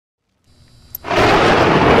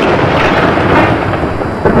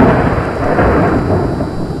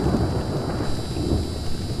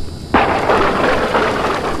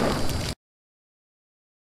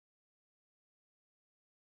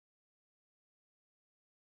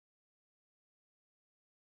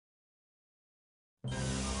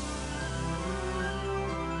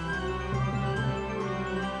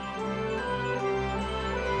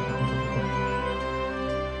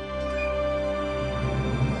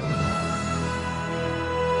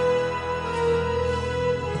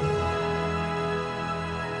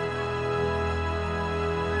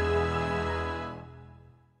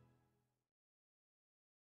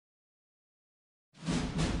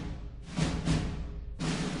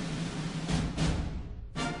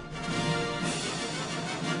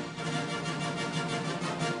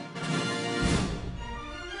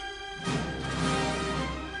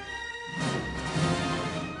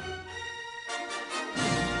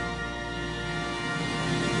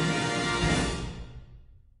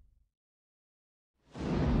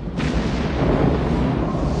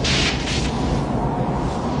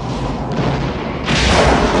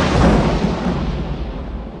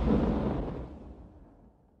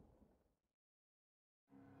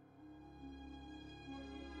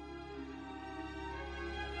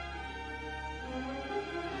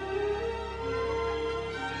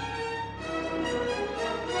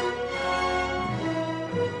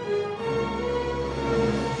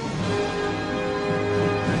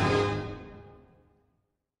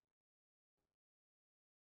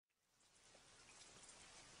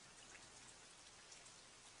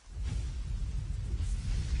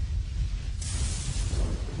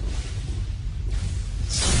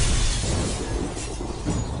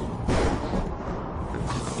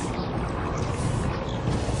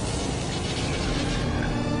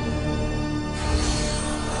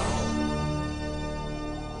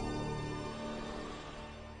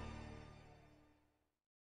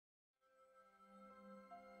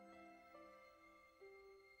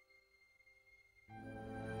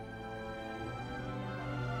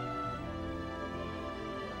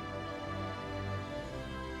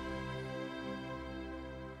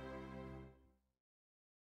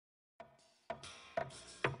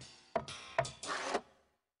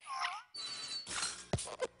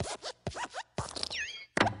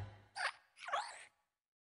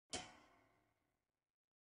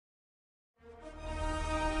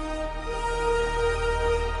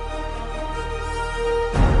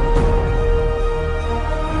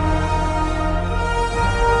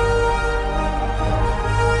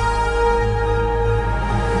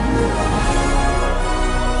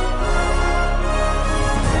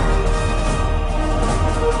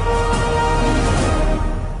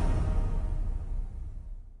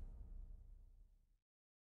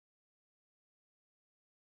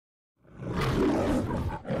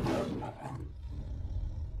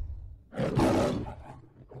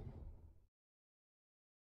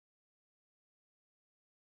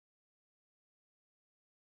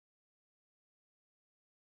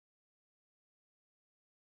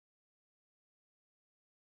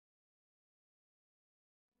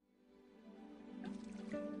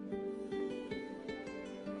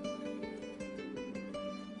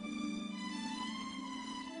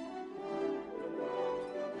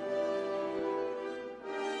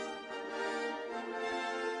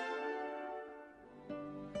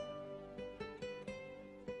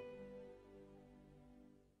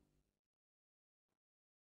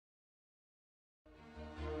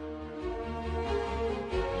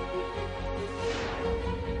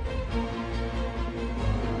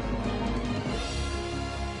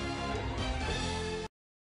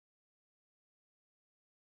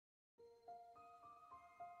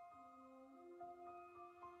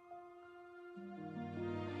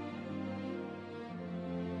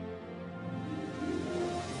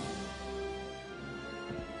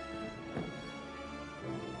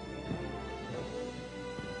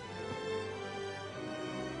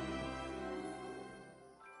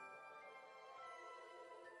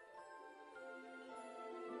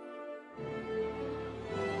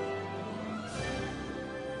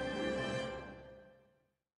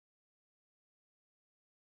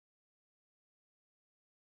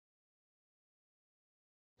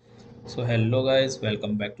So hello guys,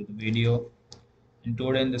 welcome back to the video. And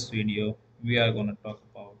today in this video, we are gonna talk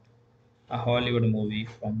about a Hollywood movie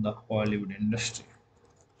from the Hollywood industry.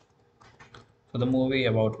 So the movie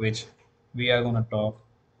about which we are gonna talk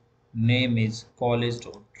name is College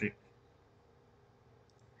Road Trip.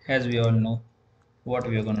 As we all know, what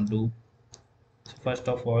we are gonna do. So first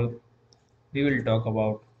of all, we will talk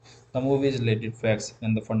about the movie's related facts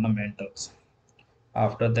and the fundamentals.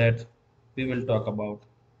 After that, we will talk about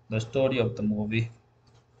the story of the movie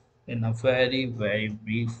in a very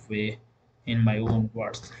brief way in my own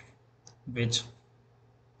words, which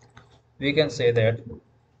we can say that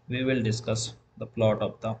we will discuss the plot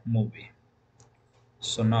of the movie.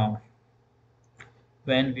 So now,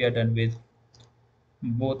 when we are done with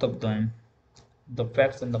both of them, the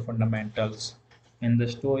facts and the fundamentals in the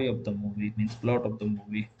story of the movie, means plot of the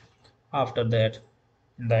movie, after that,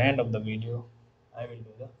 in the end of the video, I will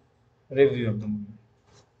do the review of the movie.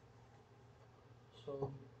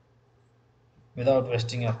 So, without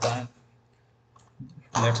wasting your time,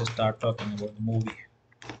 let's start talking about the movie.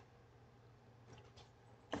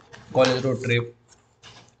 College Road Trip,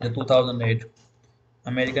 a 2008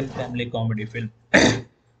 American family comedy film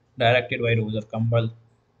directed by Roger Campbell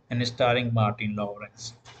and starring Martin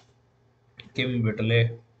Lawrence, Kim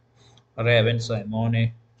Whitley,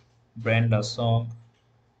 Raven-Symoné, Brenda Song,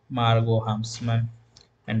 Margot Hamsman,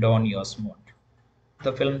 and Donny Osmond.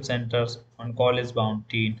 The film centers on college-bound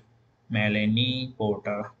teen Melanie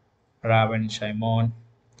Porter, Raven-Symoné,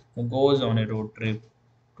 who goes on a road trip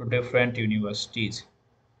to different universities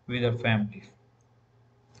with her family,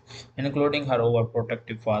 including her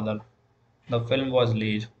overprotective father. The film was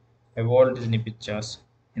released by Walt Disney Pictures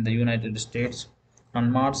in the United States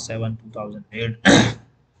on March 7, 2008.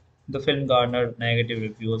 The film garnered negative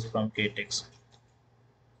reviews from critics.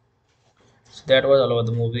 So that was all about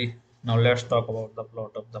the movie. Now let's talk about the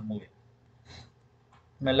plot of the movie.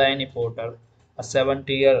 Melanie Porter, a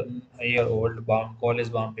 70-year-old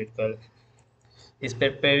college-bound girl, is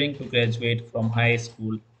preparing to graduate from high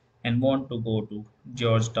school and want to go to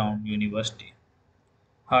Georgetown University.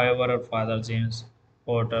 However, her father, James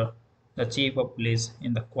Porter, the chief of police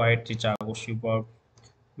in the quiet Chicago suburb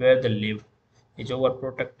where they live, is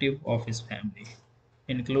overprotective of his family,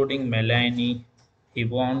 including Melanie. He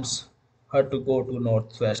wants her to go to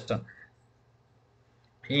Northwestern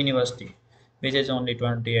University, which is only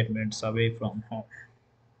 28 minutes away from home.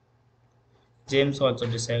 James also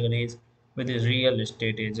disagrees with his real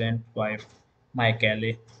estate agent wife,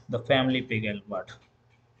 Michaele, the family pig Albert,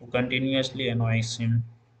 who continuously annoys him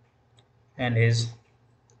and his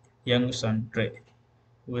young son Trey,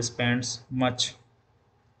 who spends much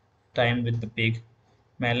time with the pig.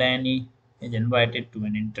 Melanie is invited to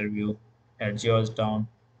an interview at Georgetown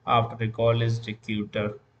after a college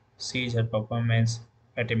recruiter sees her performance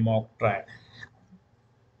at a mock trial.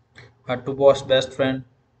 Her two boss best friend,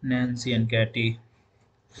 Nancy and Katie,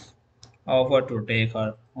 offer to take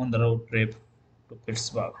her on the road trip to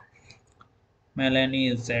Pittsburgh. Melanie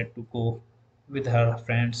is set to go with her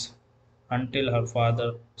friends until her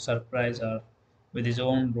father surprises her with his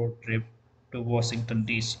own road trip to Washington,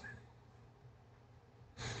 D.C.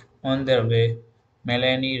 On their way,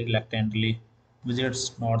 Melanie reluctantly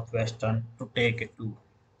visits Northwestern to take a tour.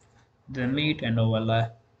 They meet and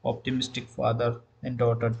overlap optimistic father and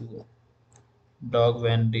daughter duo, Dog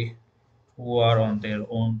Wendy, who are on their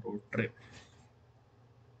own road trip.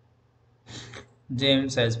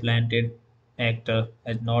 James has planted actor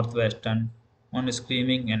at Northwestern on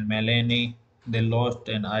screaming and Melanie they lost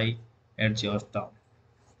an eye at Georgetown.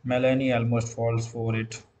 Melanie almost falls for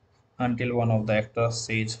it until one of the actors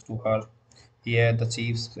says to her, "Yeah, the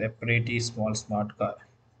chief's a pretty small smart guy."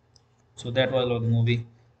 So that was all the movie.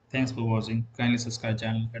 Thanks for watching. Kindly subscribe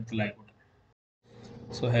channel, hit the like button.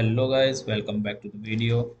 So hello guys, welcome back to the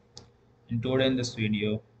video. And today in this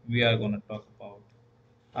video, we are gonna talk about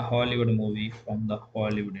a Hollywood movie from the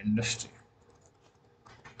Hollywood industry.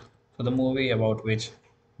 So the movie about which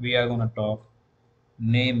we are gonna talk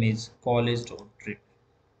name is College Road Trip.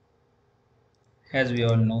 As we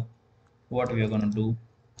all know, what we are gonna do.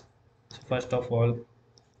 So first of all,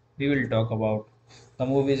 we will talk about the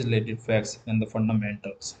movie's related facts and the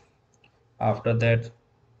fundamentals. After that,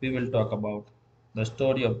 we will talk about the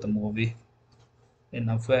story of the movie in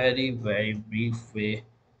a very brief way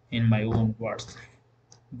in my own words,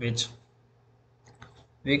 which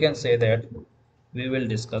we can say that we will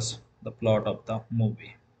discuss the plot of the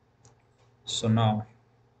movie. So now,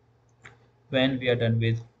 when we are done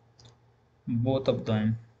with both of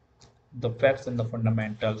them, the facts and the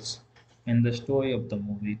fundamentals in the story of the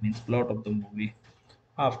movie means plot of the movie.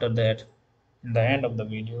 After that, in the end of the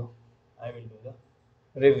video, I will do the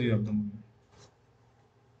review of the movie.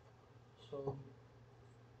 So,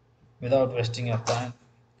 without wasting your time,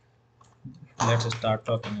 let's start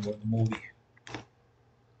talking about the movie.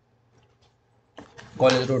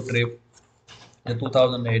 College Road Trip, the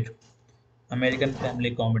 2008 American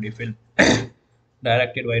family comedy film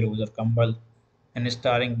directed by Roger Campbell and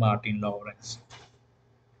starring Martin Lawrence,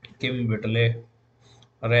 Kim Whitley,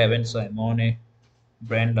 Raven-Symoné,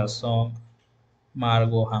 Brenda Song,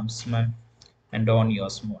 Margot Hamsman, and Donny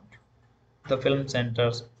Osmond. The film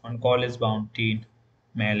centers on college-bound teen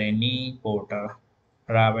Melanie Porter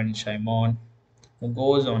Raven-Symoné, who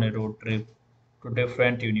goes on a road trip to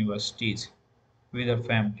different universities with her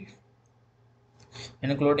family,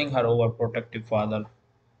 including her overprotective father.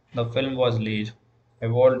 The film was released by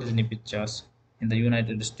Walt Disney Pictures in the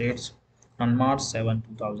United States on March 7,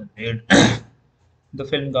 2008. The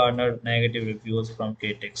film garnered negative reviews from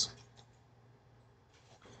critics.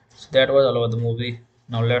 So that was all about the movie.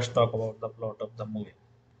 Now let's talk about the plot of the movie.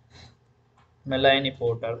 Melanie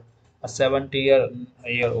Porter, a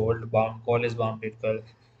 70-year-old college-bound girl,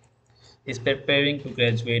 is preparing to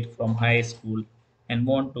graduate from high school and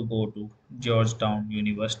want to go to Georgetown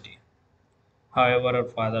University. However, her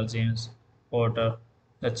father, James Porter,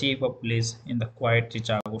 the chief of police in the quiet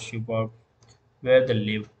Chicago suburb where they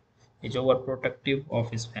live, is overprotective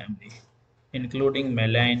of his family, including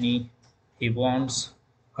Melanie. He wants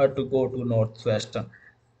her to go to Northwestern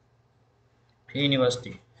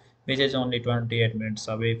University, which is only 28 minutes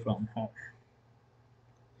away from home.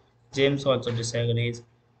 James also disagrees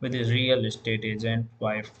with his real estate agent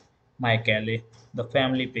wife, Michaele, the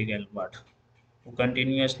family pig Albert, who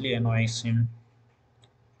continuously annoys him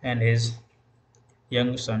and his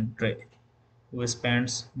young son Trey, who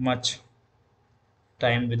spends much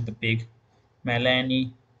time with the pig.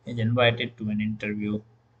 Melanie is invited to an interview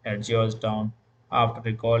at Georgetown after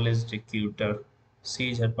a college recruiter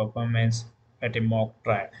sees her performance at a mock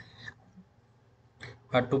trial.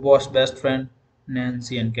 Her two boss best friend,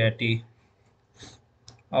 Nancy and Katie,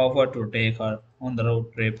 offer to take her on the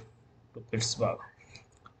road trip to Pittsburgh.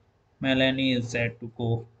 Melanie is sad to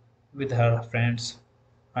go with her friends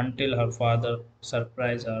until her father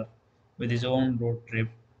surprises her with his own road trip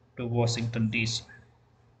to Washington, D.C.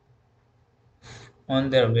 On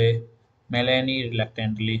their way, Melanie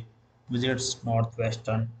reluctantly visits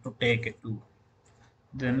Northwestern to take a tour.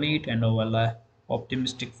 They meet and overlap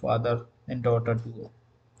optimistic father and daughter duo,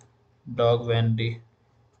 Dog Wendy,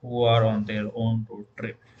 who are on their own road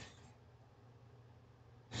trip.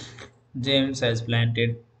 James has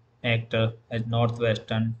planted actor at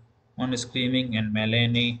Northwestern on screaming and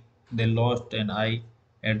Melanie they lost an eye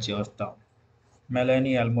at Georgetown.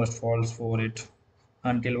 Melanie almost falls for it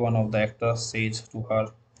until one of the actors says to her,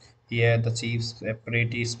 "Yeah, the chief's a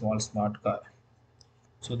pretty small smart guy."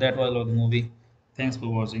 So that was all the movie. Thanks for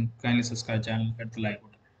watching. Kindly subscribe channel, hit the like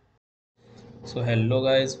button. So hello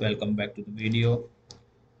guys, welcome back to the video.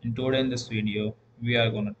 And today in this video, we are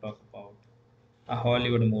gonna talk about a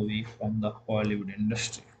Hollywood movie from the Hollywood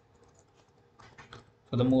industry.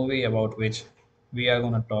 So the movie about which we are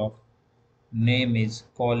gonna talk name is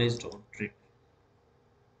College Road Trip.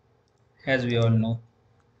 As we all know,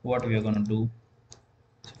 what we are gonna do.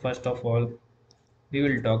 So first of all, we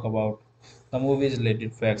will talk about the movie's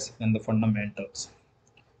related facts and the fundamentals.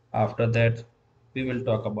 After that, we will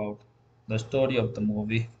talk about the story of the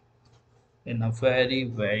movie in a very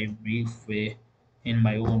brief way in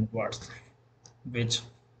my own words, which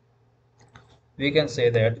we can say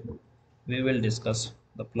that we will discuss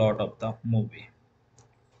the plot of the movie.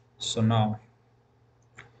 So now,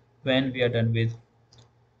 when we are done with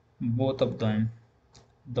both of them,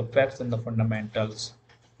 the facts and the fundamentals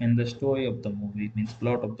in the story of the movie means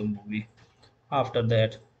plot of the movie. After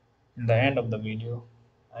that, in the end of the video,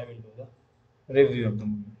 I will do the review of the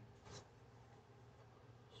movie.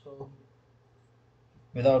 So,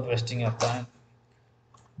 without wasting your time,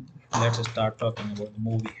 let's start talking about the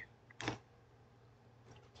movie.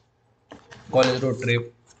 College Road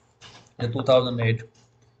Trip, the 2008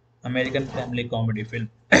 American family comedy film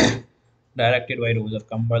directed by Roger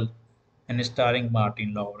Campbell and starring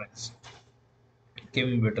Martin Lawrence,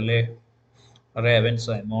 Kim Whitley,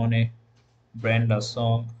 Raven-Symoné, Brenda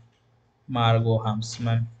Song, Margot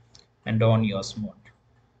Hamsman, and Don Osmond.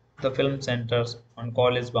 The film centers on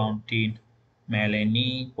college-bound teen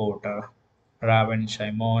Melanie Porter,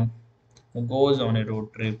 Raven-Symoné, who goes on a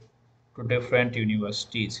road trip to different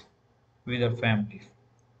universities with her family,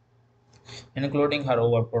 including her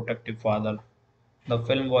overprotective father. The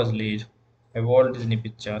film was released by Walt Disney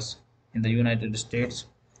Pictures in the United States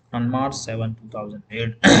on March 7,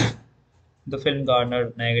 2008. The film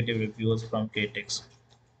garnered negative reviews from critics.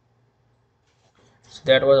 So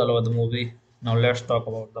that was all about the movie. Now let's talk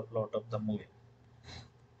about the plot of the movie.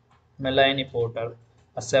 Melanie Porter,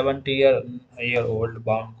 a 70-year-old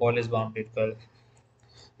college-bound girl,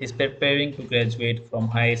 is preparing to graduate from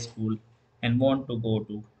high school and want to go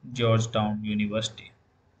to Georgetown University.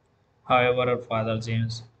 However, her father,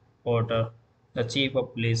 James Porter, the chief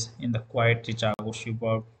of police in the quiet Chicago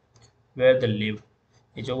suburb where they live,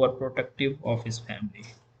 is overprotective of his family,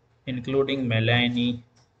 including Melanie.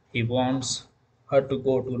 He wants her to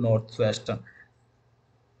go to Northwestern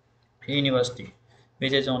University,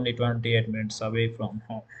 which is only 28 minutes away from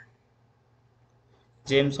home.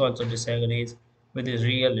 James also disagrees with his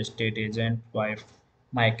real estate agent wife,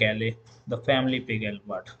 Michaele, the family pig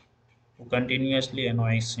Albert, who continuously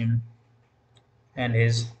annoys him and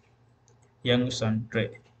his young son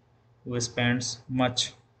Trey, who spends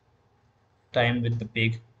much time with the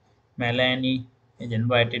pig. Melanie is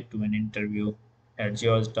invited to an interview at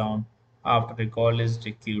Georgetown after a college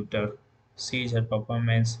recruiter sees her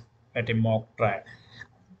performance at a mock trial.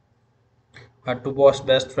 Her two boss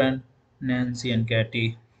best friend, Nancy and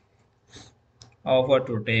Katie, offer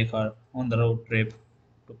to take her on the road trip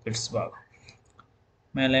to Pittsburgh.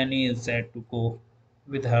 Melanie is set to go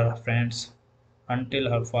with her friends until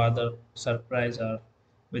her father surprises her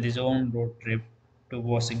with his own road trip to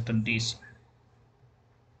Washington, D.C.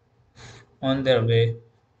 On their way,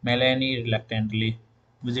 Melanie reluctantly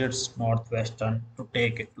visits Northwestern to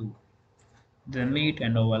take a tour. They meet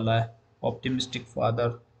and overlap optimistic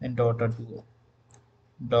father and daughter duo,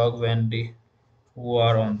 Dog Wendy, who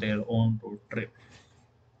are on their own road trip.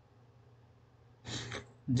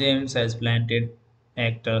 James has planted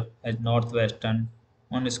actor as Northwestern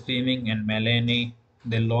on Screaming and Melanie.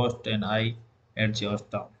 They lost an eye at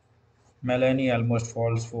Georgetown. Melanie almost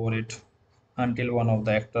falls for it until one of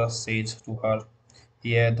the actors says to her,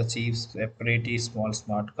 "Yeah, the chief's a pretty small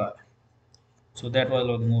smart guy." So that was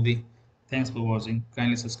all the movie. Thanks for watching.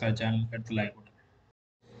 Kindly subscribe channel, hit the like button.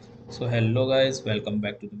 So hello guys, welcome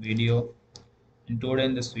back to the video. And today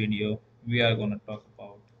in this video, we are gonna talk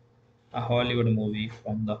about a Hollywood movie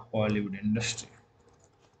from the Hollywood industry.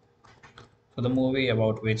 So the movie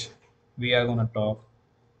about which we are gonna talk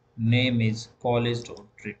name is College Road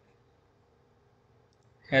Trip.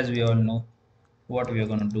 As we all know what we are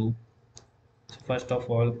gonna do. So first of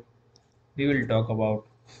all, we will talk about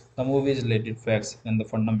the movie's related facts and the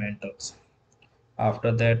fundamentals.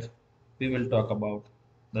 After that, we will talk about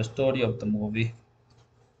the story of the movie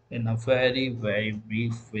in a very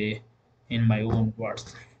brief way in my own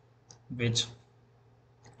words, which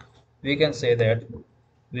we can say that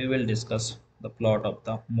we will discuss the plot of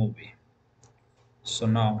the movie. So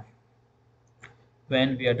now,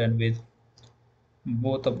 when we are done with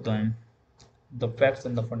both of them, the facts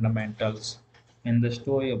and the fundamentals in the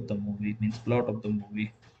story of the movie means plot of the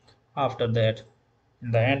movie. After that,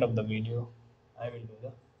 in the end of the video, I will do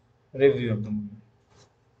the review of the movie.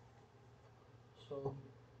 So,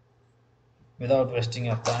 without wasting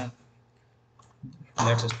your time,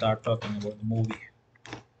 let's start talking about the movie.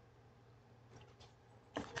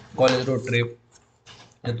 College Road Trip,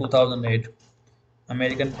 a 2008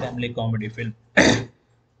 American family comedy film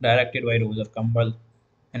directed by Roger Campbell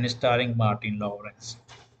and starring Martin Lawrence,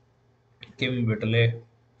 Kim Whitley,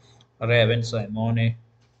 Raven-Symoné,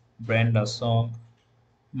 Brenda Song,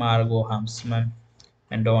 Margot Hamsman,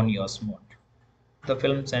 and Don Osmond. The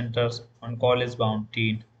film centers on college-bound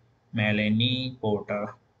teen Melanie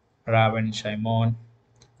Porter, Raven-Symoné,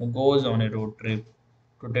 who goes on a road trip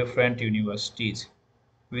to different universities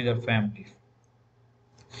with her family,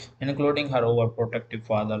 including her overprotective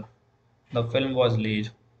father. The film was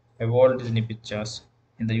released by Walt Disney Pictures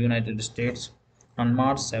in the United States on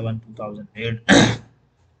March 7, 2008.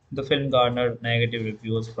 The film garnered negative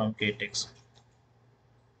reviews from critics.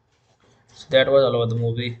 So that was all about the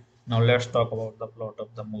movie. Now let's talk about the plot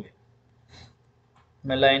of the movie.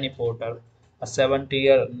 Melanie Porter, a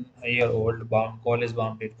 70-year-old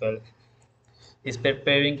college-bound girl, is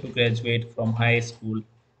preparing to graduate from high school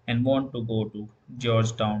and want to go to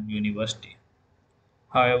Georgetown University.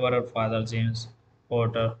 However, her father, James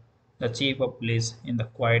Porter, the chief of police in the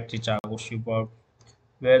quiet Chicago suburb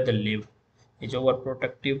where they live, is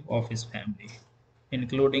overprotective of his family,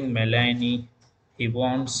 including Melanie. He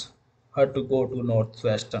wants her to go to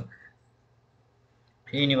Northwestern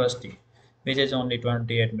University, which is only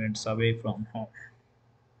 28 minutes away from home.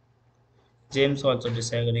 James also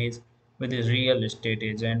disagrees with his real estate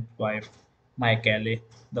agent wife, Michaele,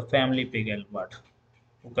 the family pig Albert,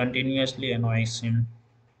 who continuously annoys him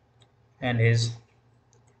and his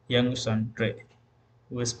young son Trey,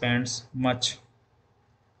 who spends much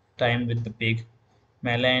time with the pig.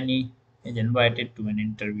 Melanie is invited to an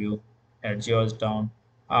interview at Georgetown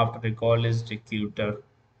after a college recruiter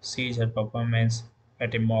sees her performance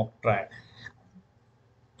at a mock trial.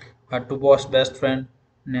 Her two boss best friend,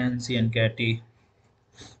 Nancy and Katie,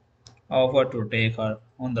 offer to take her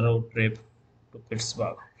on the road trip to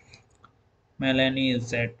Pittsburgh. Melanie is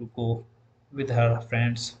sad to go with her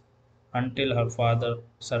friends until her father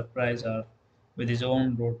surprises her with his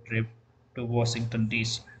own road trip to Washington,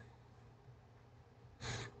 D.C.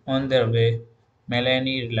 On their way,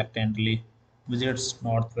 Melanie reluctantly visits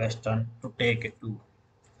Northwestern to take a tour.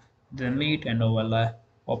 They meet and overlap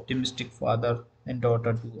optimistic father and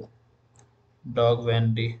daughter duo, Dog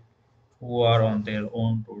Wendy, who are on their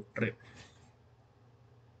own road trip.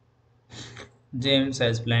 James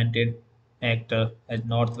has planted actor at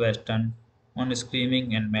Northwestern on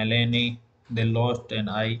screaming and Melanie they lost an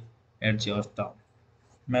eye at Georgetown.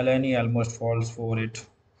 Melanie almost falls for it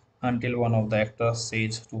until one of the actors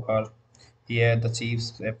says to her, "Yeah, the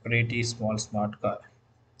chief's a pretty small smart guy."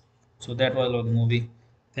 So that was all the movie.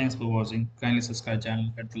 Thanks for watching. Kindly subscribe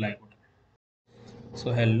channel, hit the like button.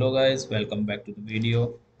 So hello guys, welcome back to the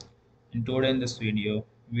video. And today in this video,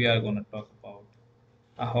 we are gonna talk about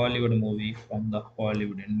a Hollywood movie from the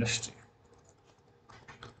Hollywood industry.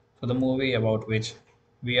 So the movie about which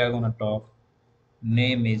we are gonna talk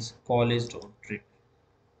name is College Road Trip.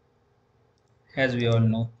 As we all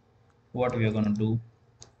know, what we are gonna do.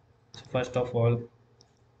 So first of all,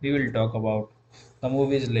 we will talk about the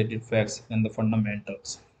movie's related facts and the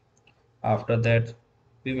fundamentals. After that,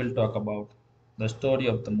 we will talk about the story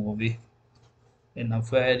of the movie in a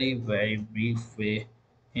very brief way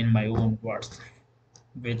in my own words,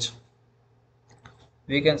 which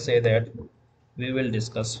we can say that we will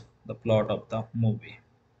discuss the plot of the movie.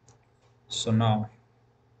 So now,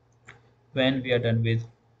 when we are done with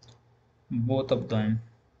both of them,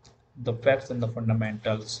 the facts and the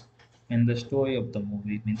fundamentals in the story of the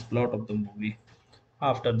movie means plot of the movie.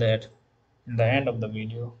 After that, in the end of the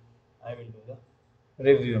video, I will do the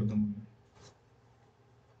review of the movie.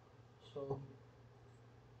 So,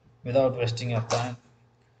 without wasting your time,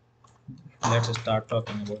 let's start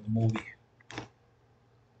talking about the movie.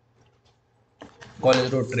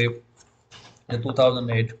 College Road Trip, a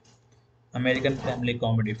 2008 American family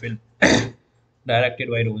comedy film directed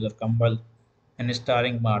by Roger Campbell and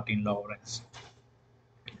starring Martin Lawrence,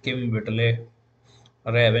 Kim Whitley,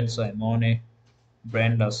 Raven-Symoné,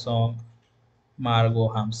 Brenda Song, Margot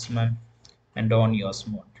Hamsman, and Donny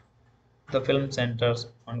Osmond. The film centers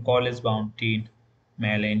on college-bound teen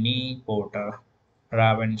Melanie Porter,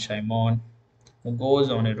 Raven-Symoné, who goes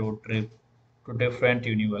on a road trip to different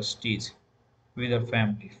universities with her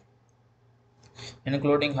family,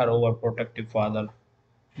 including her overprotective father.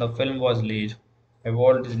 The film was released by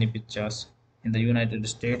Walt Disney Pictures in the United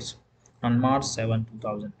States on March 7,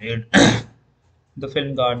 2008. The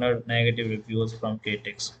film garnered negative reviews from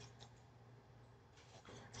critics.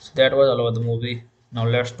 So that was all about the movie. Now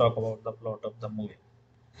let's talk about the plot of the movie.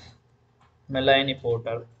 Melanie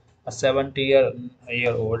Porter, a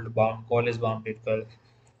 70-year-old college-bound girl,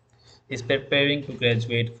 is preparing to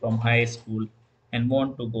graduate from high school and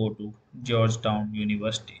want to go to Georgetown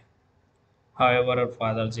University. However, her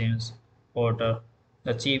father, James Porter,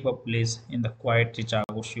 the chief of police in the quiet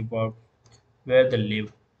Chicago suburb where they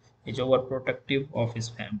live, is overprotective of his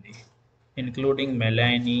family, including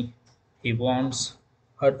Melanie. He wants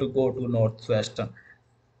her to go to Northwestern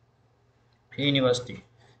University,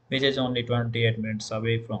 which is only 28 minutes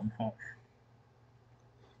away from home.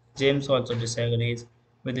 James also disagrees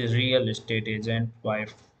with his real estate agent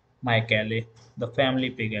wife, Michaele, the family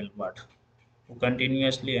pig Albert, who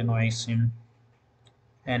continuously annoys him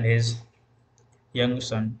and his young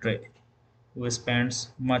son Trey, who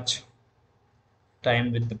spends much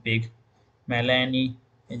time with the pig. Melanie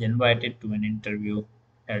is invited to an interview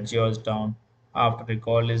at Georgetown after a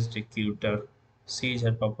college recruiter sees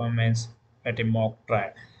her performance at a mock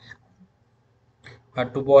trial. Her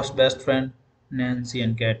two boss best friend, Nancy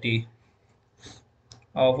and Katie,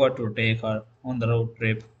 offer to take her on the road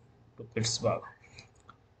trip to Pittsburgh.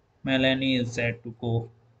 Melanie is sad to go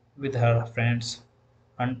with her friends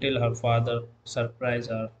until her father surprises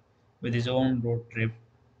her with his own road trip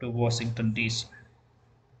to Washington, D.C.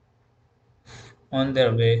 On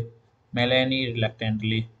their way, Melanie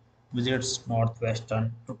reluctantly visits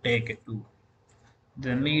Northwestern to take a tour.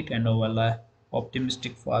 They meet and overlap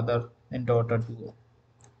optimistic father and daughter duo,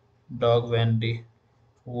 Dog Wendy,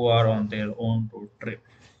 who are on their own road trip.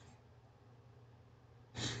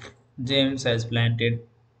 James has planted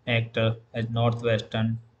actor as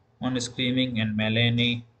Northwestern on Screaming and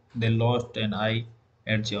Melanie they lost an eye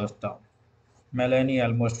at Georgetown. Melanie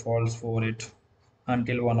almost falls for it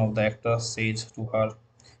until one of the actors says to her,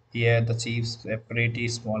 "Yeah, the Chief's a pretty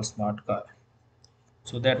small smart guy."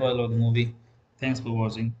 So that was all the movie. Thanks for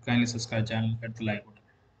watching. Kindly subscribe channel, hit the like button.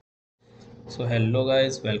 So hello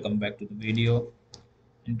guys, welcome back to the video.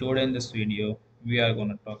 And today in this video, we are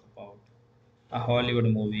gonna talk about a Hollywood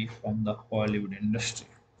movie from the Hollywood industry.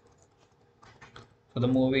 So the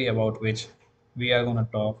movie about which we are gonna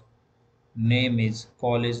talk name is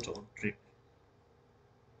College Road Trip.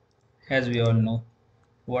 As we all know,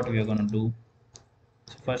 what we are gonna do.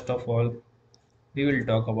 So first of all, we will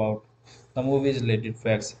talk about the movie's related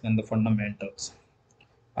facts and the fundamentals.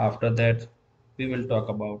 After that, we will talk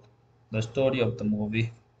about the story of the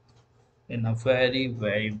movie in a very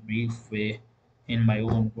brief way in my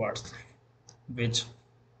own words, which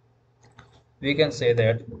we can say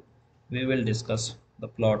that we will discuss the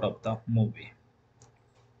plot of the movie.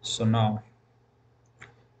 So now,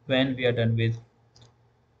 when we are done with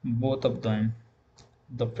both of them,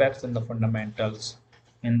 the facts and the fundamentals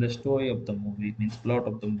in the story of the movie means plot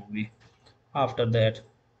of the movie. After that,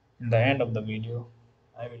 in the end of the video,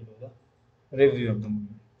 I will do the review of the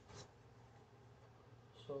movie.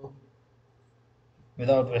 So,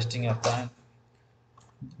 without wasting your time,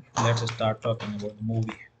 let's start talking about the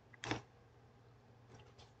movie.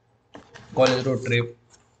 College Road Trip,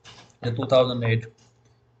 a 2008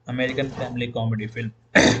 American family comedy film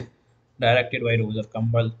directed by Roger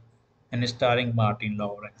Campbell and starring Martin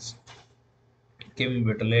Lawrence, Kim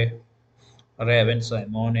Whitley,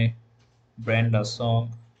 Raven-Symoné, Brenda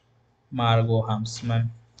Song, Margot Hamsman,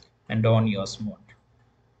 and Donny Osmond.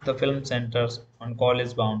 The film centers on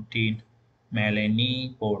college-bound teen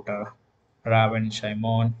Melanie Porter,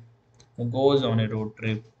 Raven-Symoné, who goes on a road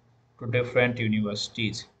trip to different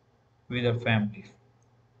universities with her family,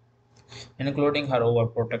 including her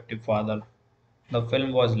overprotective father. The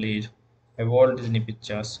film was released by Walt Disney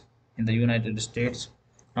Pictures in the United States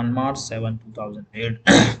on March 7, 2008.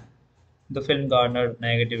 The film garnered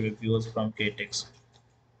negative reviews from critics.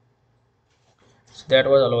 So that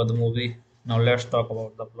was all about the movie. Now let's talk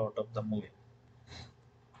about the plot of the movie.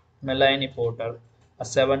 Melanie Porter, a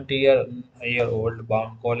 70-year-old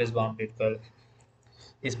college-bound girl,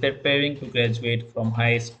 is preparing to graduate from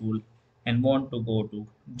high school and want to go to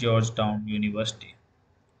Georgetown University.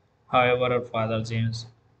 However, her father, James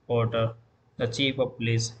Porter, the chief of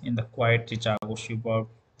police in the quiet Chicago suburb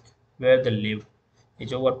where they live,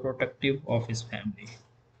 is overprotective of his family,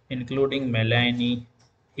 including Melanie.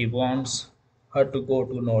 He wants her to go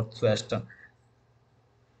to Northwestern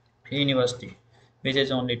University, which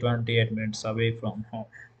is only 28 minutes away from home.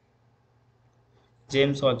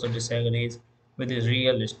 James also disagrees with his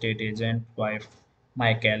real estate agent wife,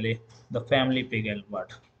 Michaele, the family pig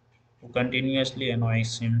Albert, who continuously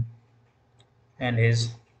annoys him and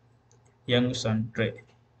his young son Trey,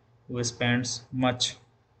 who spends much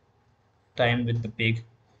time with the pig.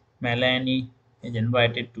 Melanie is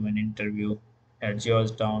invited to an interview at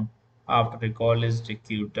Georgetown after a college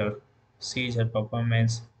recruiter sees her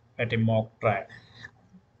performance at a mock trial.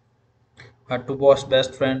 Her two boss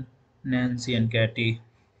best friend, Nancy and Katie,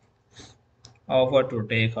 offer to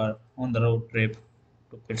take her on the road trip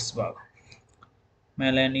to Pittsburgh.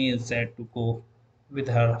 Melanie is sad to go with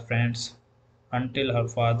her friends until her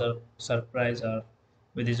father surprises her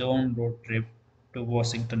with his own road trip to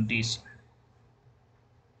Washington, D.C.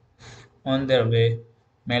 On their way,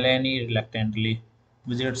 Melanie reluctantly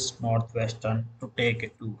visits Northwestern to take a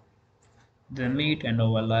tour. They meet and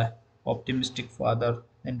overlap optimistic father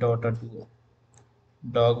and daughter duo,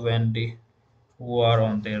 Dog Wendy, who are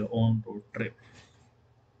on their own road trip.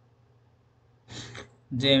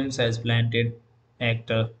 James has planted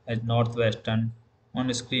actor as Northwestern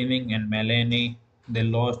on Screaming and Melanie they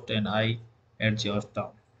lost an eye at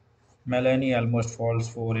Georgetown. Melanie almost falls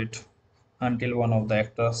for it until one of the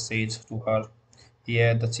actors says to her,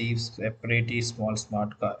 "Yeah, the Chief's a pretty small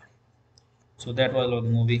smart guy." So that was all the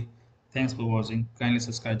movie. Thanks for watching. Kindly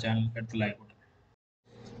subscribe channel, hit the like button.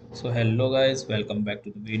 So hello guys, welcome back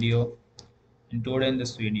to the video. And today in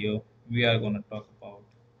this video, we are gonna talk about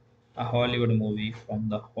a Hollywood movie from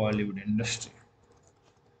the Hollywood industry.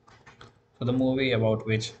 So the movie about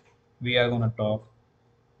which we are gonna talk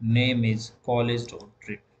name is College Road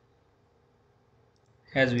Trip.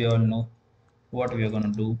 As we all know, what we are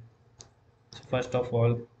gonna do. So first of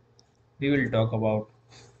all, we will talk about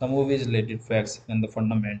the movie's related facts and the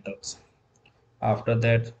fundamentals. After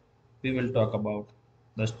that, we will talk about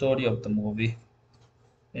the story of the movie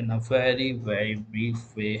in a very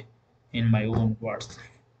brief way in my own words,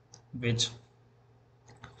 which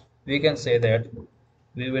we can say that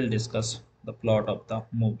we will discuss the plot of the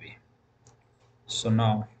movie. So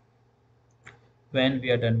now, when we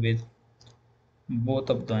are done with both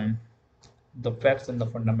of them, the facts and the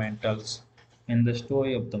fundamentals in the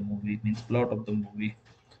story of the movie means plot of the movie.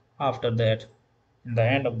 After that, in the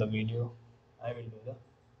end of the video, I will do the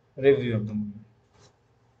review of the movie.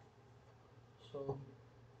 So,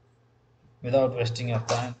 without wasting your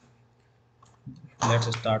time, let's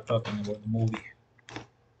start talking about the movie.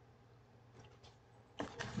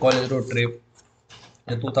 College Road Trip,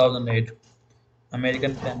 the 2008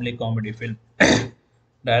 American family comedy film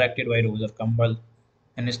directed by Roger Campbell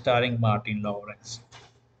and starring Martin Lawrence,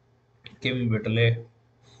 Kim Whitley,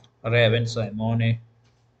 Raven-Symoné,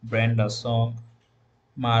 Brenda Song,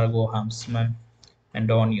 Margot Hamsman, and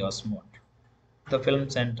Donny Osmond. The film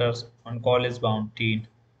centers on college-bound teen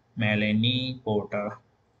Melanie Porter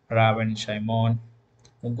Raven-Symoné,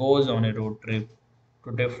 who goes on a road trip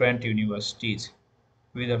to different universities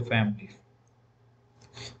with her family,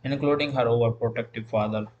 including her overprotective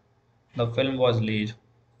father. The film was released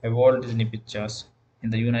by Walt Disney Pictures in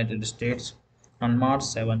the United States on March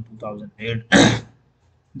 7, 2008.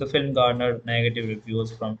 The film garnered negative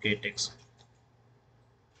reviews from critics.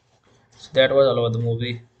 So that was all about the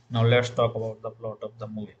movie. Now let's talk about the plot of the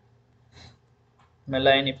movie.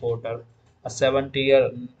 Melanie Porter, a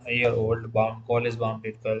 70-year-old college-bound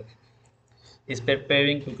girl, is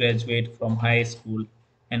preparing to graduate from high school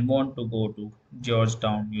and want to go to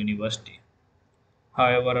Georgetown University.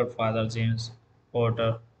 However, her father, James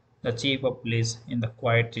Porter, the chief of police in the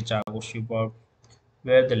quiet Chicago suburb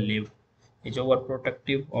where they live, is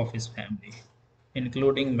overprotective of his family,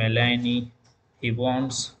 including Melanie. He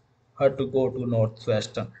wants her to go to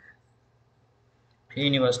Northwestern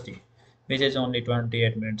University, which is only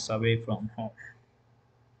 28 minutes away from home.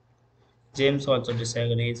 James also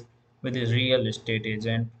disagrees with his real estate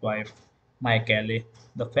agent wife, Michaele,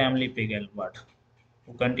 the family pig Albert,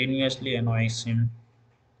 who continuously annoys him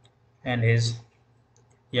and his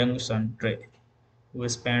young son Trey, who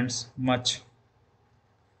spends much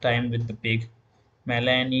time with the pig.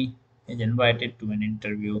 Melanie is invited to an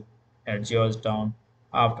interview at Georgetown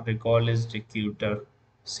after a college recruiter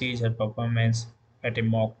sees her performance at a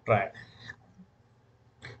mock trial.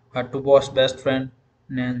 Her two best friends,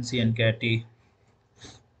 Nancy and Katie,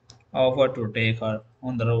 offer to take her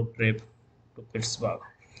on the road trip to Pittsburgh.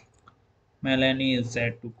 Melanie is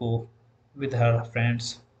sad to go with her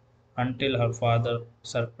friends until her father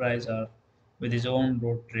surprises her with his own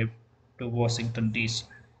road trip to Washington, D.C.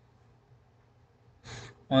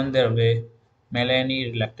 On their way,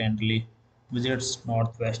 Melanie reluctantly visits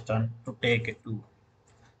Northwestern to take a tour.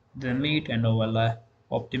 They meet and overlap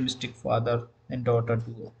optimistic father and daughter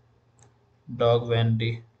duo, Dog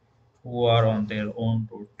Wendy, who are on their own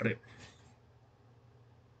road trip.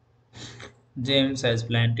 James has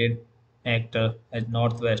planted actor at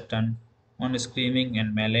Northwestern on screaming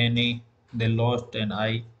and Melanie they lost an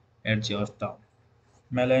eye at Georgetown.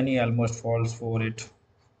 Melanie almost falls for it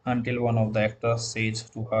until one of the actors says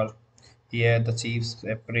to her, "Yeah, the chief's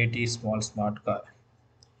a pretty small smart guy."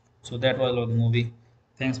 So that was all the movie.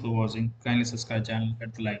 Thanks for watching. Kindly subscribe channel,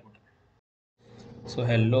 hit the like button. So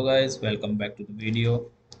hello guys, welcome back to the video.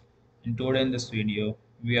 And today in this video,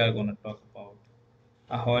 we are gonna talk about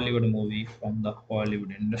a Hollywood movie from the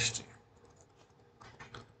Hollywood industry.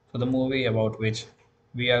 So the movie about which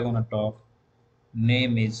we are gonna talk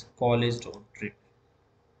name is College Road Trip.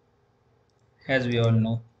 As we all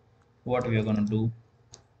know, what we are gonna do.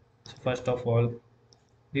 So first of all,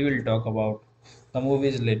 we will talk about the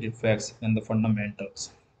movie's related facts and the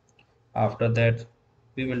fundamentals. After that,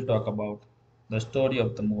 we will talk about the story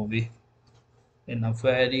of the movie in a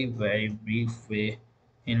very brief way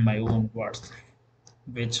in my own words,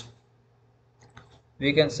 which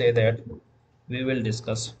we can say that we will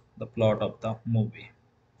discuss the plot of the movie.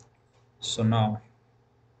 So now,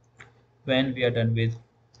 when we are done with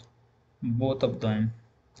both of them,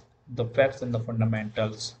 the facts and the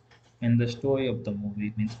fundamentals in the story of the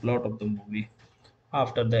movie means plot of the movie.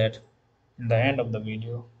 After that, in the end of the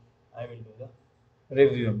video, I will do the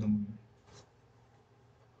review of the movie.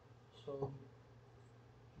 So,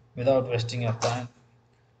 without wasting your time,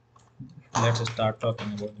 let's start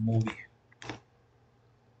talking about the movie.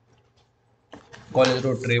 College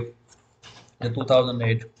Road Trip, the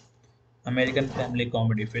 2008 American family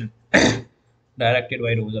comedy film directed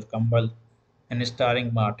by Roger Campbell and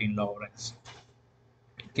starring Martin Lawrence,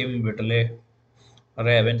 Kim Whitley,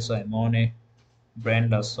 Raven-Symoné,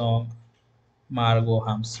 Brenda Song, Margot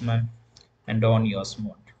Hamsman, and Donny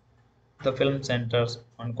Osmond. The film centers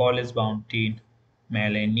on college-bound teen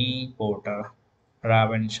Melanie Porter,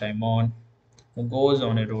 Raven-Symoné, who goes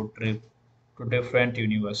on a road trip to different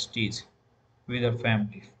universities with her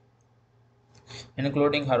family,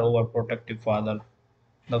 including her overprotective father.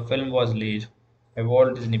 The film was released by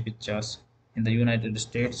Walt Disney Pictures in the United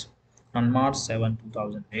States on March 7,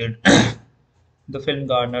 2008. The film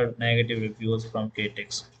garnered negative reviews from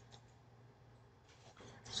critics.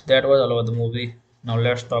 So that was all about the movie. Now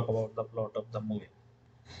let's talk about the plot of the movie.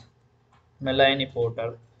 Melanie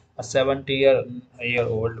Porter, a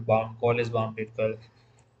 70-year-old college-bound girl,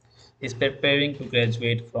 is preparing to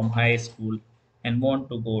graduate from high school and want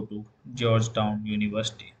to go to Georgetown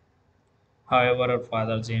University. However, her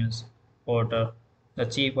father, James Porter, the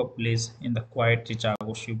chief of police in the quiet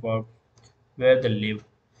Chicago suburb where they live,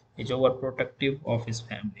 is overprotective of his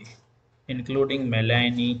family, including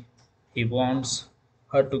Melanie. He wants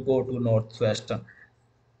her to go to Northwestern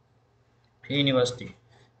University,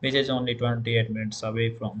 which is only 28 minutes away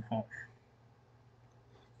from home.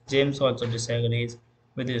 James also disagrees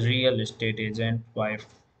with his real estate agent wife,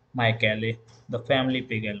 Michaele, the family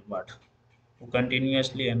pig Albert, who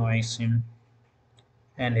continuously annoys him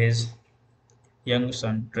and his young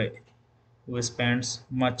son Trey, who spends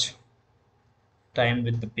much time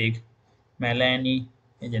with the pig. Melanie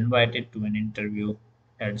is invited to an interview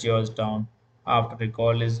at Georgetown after a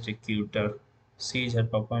college recruiter sees her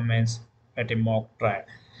performance at a mock trial.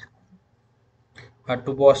 Her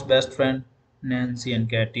two boss best friend, Nancy and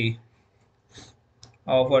Katie,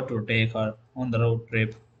 offer to take her on the road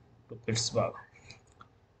trip to Pittsburgh.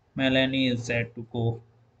 Melanie is set to go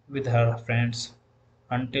with her friends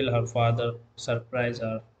until her father surprises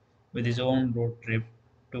her with his own road trip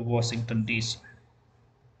to Washington, D.C.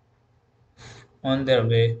 On their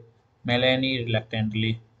way, Melanie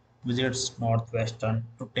reluctantly visits Northwestern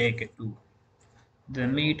to take a tour. They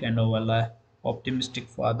meet and overlap optimistic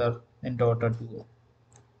father and daughter duo,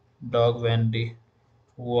 Dog Wendy,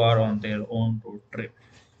 who are on their own road trip.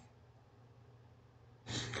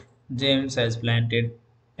 James has planted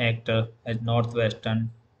actor at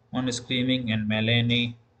Northwestern on screaming and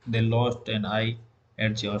Melanie they lost an eye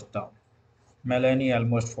at Georgetown. Melanie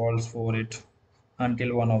almost falls for it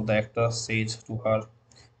until one of the actors says to her,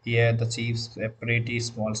 "Yeah, the chief's a pretty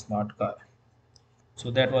small smart guy."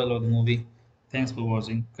 So that was all the movie. Thanks for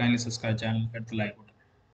watching. Kindly subscribe channel, hit the like button.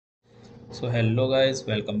 So hello guys,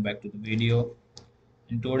 welcome back to the video.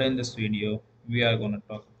 And today in this video, we are gonna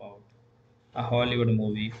talk about a Hollywood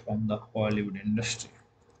movie from the Hollywood industry.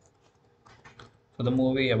 So the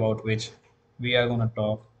movie about which we are gonna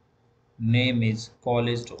talk name is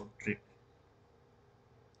College Road Trip.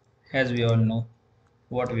 As we all know,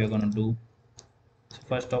 what we are gonna do. So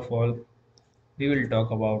first of all, we will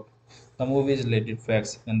talk about the movie's related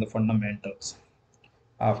facts and the fundamentals.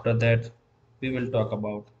 After that, we will talk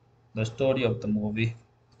about the story of the movie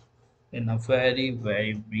in a very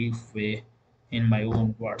brief way in my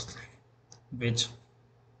own words, which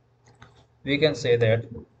we can say that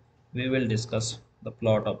we will discuss the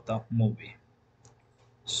plot of the movie.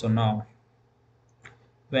 So now,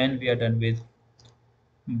 when we are done with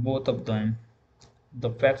both of them, the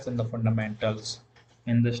facts and the fundamentals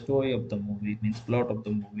in the story of the movie means plot of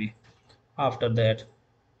the movie. After that,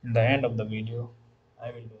 in the end of the video,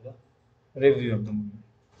 I will do the review of the movie.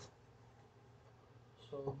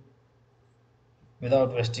 So,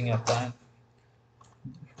 without wasting your time,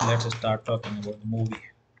 let's start talking about the movie.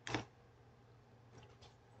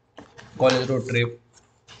 College Road Trip,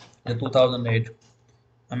 a 2008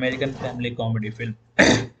 American family comedy film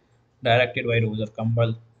directed by Roger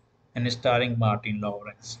Campbell and starring Martin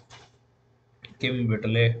Lawrence, Kim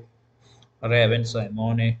Whitley,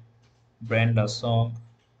 Raven-Symoné, Brenda Song,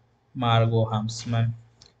 Margot Hamsman,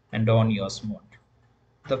 and Donny Osmond.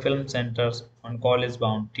 The film centers on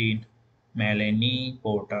college-bound teen Melanie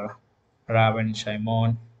Porter,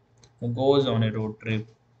 Raven-Symoné, who goes on a road trip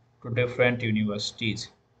to different universities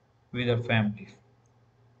with her family,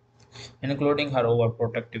 including her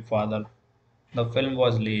overprotective father. The film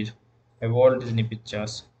was released by Walt Disney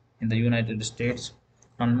Pictures in the United States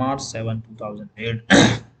on March 7, 2008.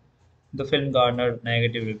 The film garnered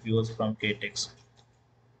negative reviews from critics.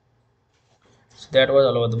 So that was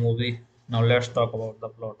all about the movie. Now let's talk about the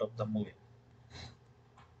plot of the movie.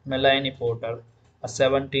 Melanie Porter, a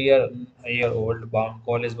 70-year-old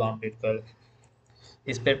college-bound girl,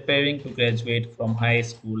 is preparing to graduate from high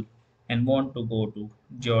school and want to go to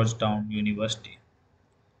Georgetown University.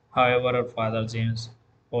 However, her father, James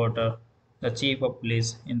Porter, the chief of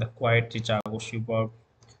police in the quiet Chicago suburb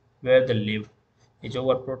where they live, is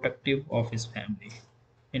overprotective of his family,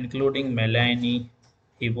 including Melanie.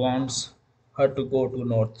 He wants her to go to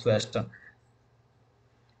Northwestern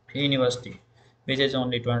University, which is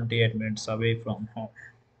only 28 minutes away from home.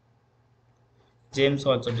 James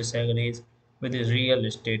also disagrees with his real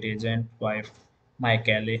estate agent wife,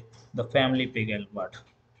 Michaele, the family pig Albert,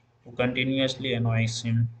 who continuously annoys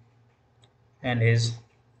him and his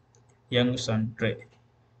young son Trey,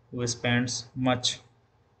 who spends much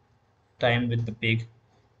time with the pig.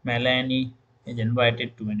 Melanie is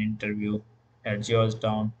invited to an interview at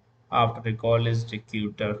Georgetown after a college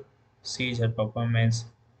recruiter sees her performance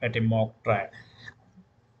at a mock trial.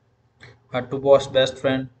 Her two boss best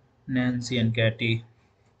friend, Nancy and Katie,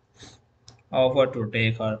 offer to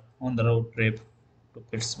take her on the road trip to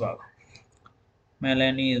Pittsburgh.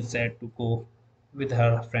 Melanie is sad to go with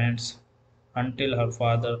her friends until her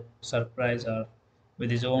father surprises her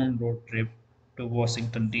with his own road trip to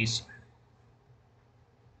Washington, D.C.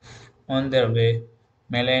 On their way,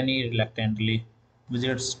 Melanie reluctantly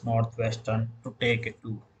visits Northwestern to take a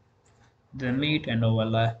tour. They meet and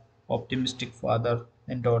overlap optimistic father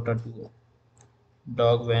and daughter duo,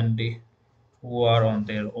 Dog Wendy, who are on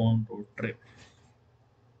their own road trip.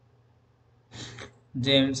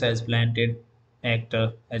 James has planted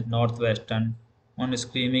actor at Northwestern on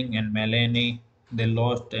screaming and Melanie they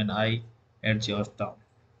lost an eye at Georgetown.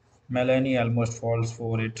 Melanie almost falls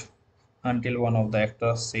for it until one of the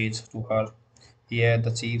actors says to her, "Yeah,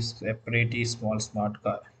 the chief's a pretty small smart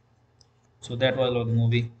guy." So that was all the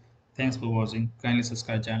movie. Thanks for watching. Kindly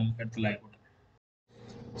subscribe channel, hit the like button.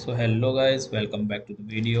 So hello guys, welcome back to the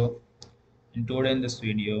video. And today in this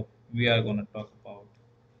video, we are gonna talk about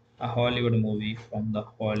a Hollywood movie from the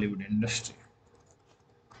Hollywood industry.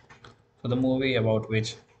 So the movie about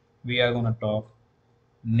which we are gonna talk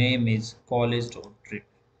name is College Road Trip.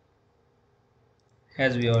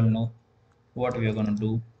 As we all know, what we are gonna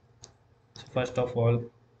do. So first of all,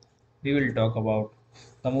 we will talk about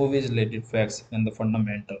the movie's related facts and the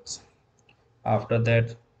fundamentals. After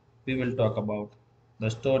that, we will talk about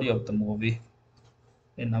the story of the movie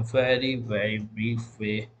in a very brief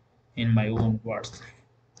way in my own words,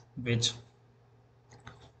 which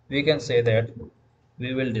we can say that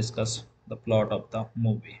we will discuss the plot of the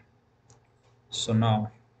movie. So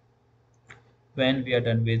now, when we are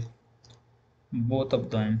done with both of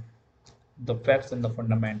them, the facts and the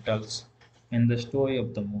fundamentals in the story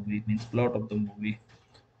of the movie, means plot of the movie,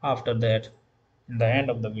 after that, in the end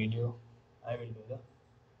of the video, I will do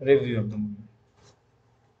the review of the movie.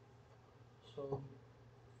 So,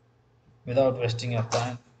 without wasting your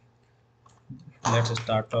time, let's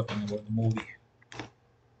start talking about the movie.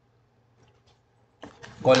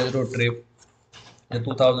 College Road Trip, a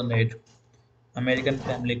 2008 American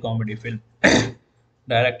family comedy film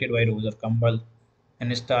directed by Roger Campbell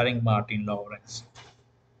and starring Martin Lawrence,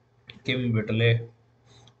 Kim Whitley,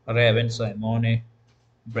 Raven-Symoné,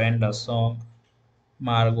 Brenda Song,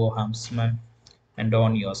 Margot Hamsman, and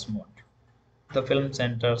Donny Osmond. The film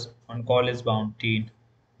centers on college-bound teen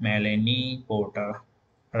Melanie Porter,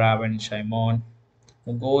 Raven-Symoné,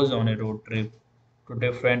 who goes on a road trip to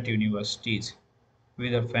different universities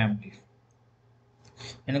with her family,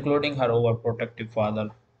 including her overprotective father.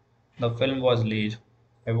 The film was released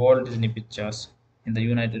by Walt Disney Pictures in the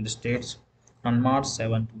United States on March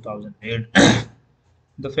 7, 2008.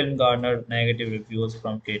 The film garnered negative reviews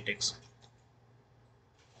from critics.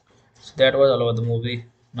 So that was all about the movie.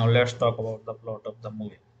 Now let's talk about the plot of the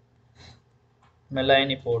movie.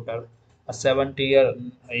 Melanie Porter, a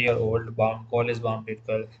 70-year-old college-bound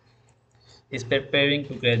girl, is preparing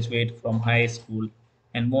to graduate from high school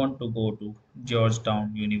and want to go to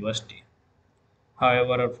Georgetown University.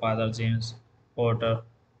 However, her father, James Porter,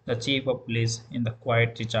 the chief of police in the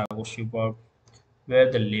quiet Chicago suburb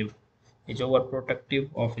where they live, is overprotective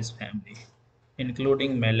of his family,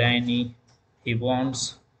 including Melanie. He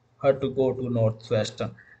wants her to go to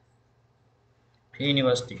Northwestern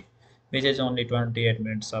University, which is only 28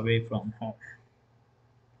 minutes away from home.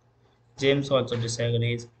 James also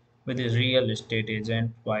disagrees with his real estate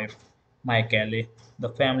agent wife, Michaele, the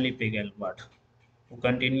family pig Albert, who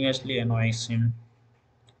continuously annoys him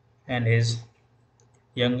and his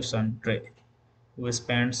young son Trey, who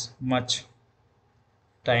spends much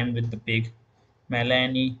time with the pig.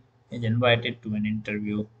 Melanie is invited to an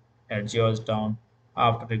interview at Georgetown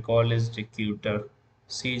after a college recruiter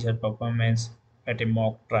sees her performance at a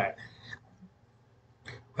mock trial.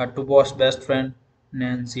 Her two boss best friend,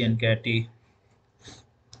 Nancy and Katie,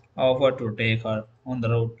 offer to take her on the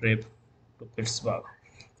road trip to Pittsburgh.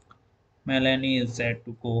 Melanie is sad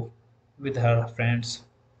to go with her friends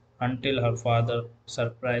until her father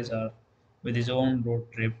surprised her with his own road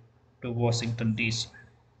trip to Washington, D.C.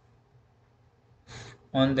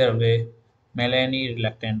 On their way, Melanie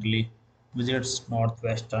reluctantly visits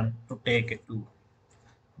Northwestern to take a tour.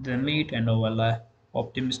 They meet and overlap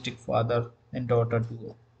optimistic father and daughter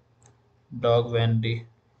duo, Dog Wendy,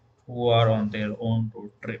 who are on their own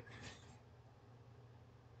road trip.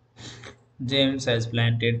 James has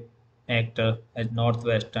planted actor at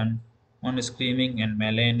Northwestern on screaming and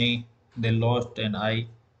Melanie they lost an eye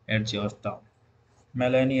at Georgetown.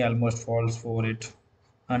 Melanie almost falls for it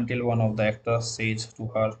until one of the actors says to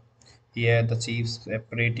her, "Yeah, the chief's a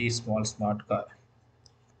pretty small smart guy."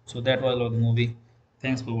 So that was all the movie.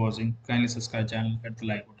 Thanks for watching. Kindly subscribe channel, hit the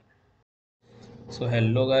like button. So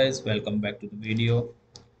hello guys, welcome back to the video.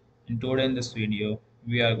 And today in this video,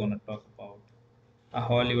 we are gonna talk about a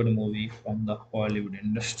Hollywood movie from the Hollywood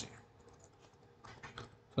industry.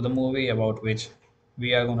 So the movie about which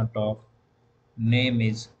we are gonna talk name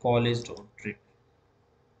is College Road Trip.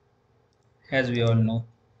 As we all know,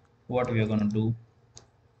 what we are gonna do.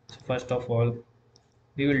 So first of all,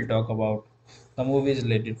 we will talk about the movie's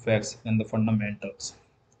related facts and the fundamentals.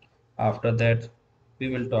 After that, we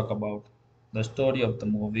will talk about the story of the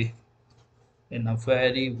movie in a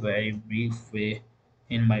very brief way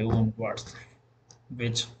in my own words,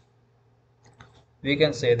 which we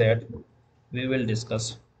can say that we will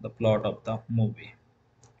discuss the plot of the movie.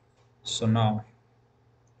 So now,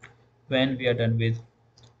 when we are done with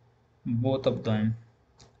both of them,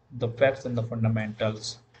 the facts and the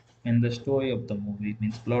fundamentals in the story of the movie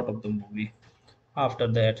means plot of the movie. After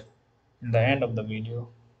that, in the end of the video,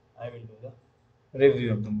 I will do the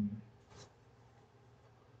review of the movie.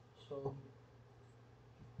 So,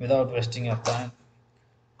 without wasting your time,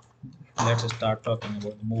 let's start talking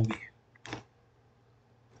about the movie.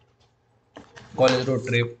 College Road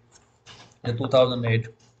Trip, a 2008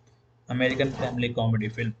 American family comedy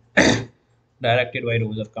film directed by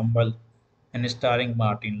Roger Campbell and starring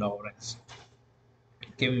Martin Lawrence,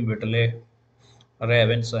 Kim Whitley,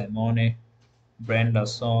 Raven-Symoné, Brenda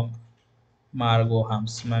Song, Margot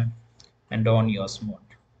Hamsman, and Donny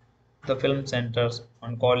Osmond. The film centers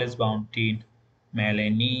on college-bound teen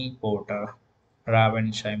Melanie Porter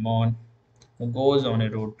Raven-Symoné, who goes on a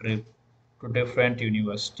road trip to different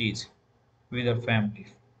universities with her family,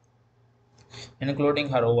 including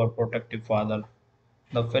her overprotective father.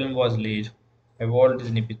 The film was released by Walt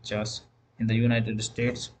Disney Pictures in the United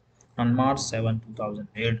States on March 7,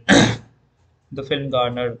 2008. The film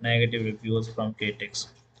garnered negative reviews from critics.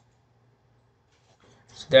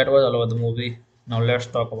 So that was all about the movie. Now let's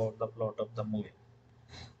talk about the plot of the movie.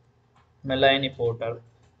 Melanie Porter,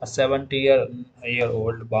 a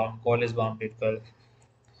 70-year-old college-bound girl,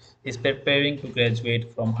 is preparing to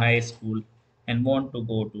graduate from high school and want to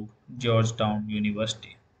go to Georgetown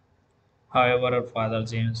University. However, her father,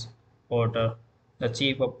 James Porter, the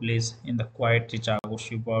chief of police in the quiet Chicago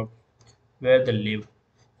suburb where they live,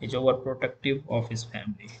 is overprotective of his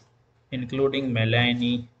family, including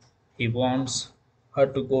Melanie. He wants her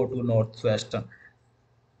to go to Northwestern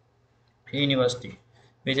University,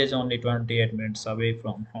 which is only 28 minutes away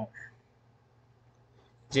from home.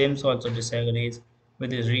 James also disagrees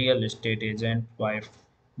with his real estate agent wife,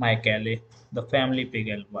 Michaele, the family pig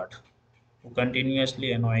Albert, who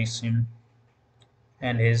continuously annoys him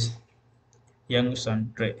and his young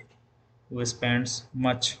son Trey, who spends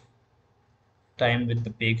much time with the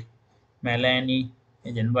pig. Melanie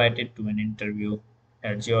is invited to an interview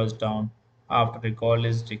at Georgetown after a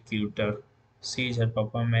college recruiter sees her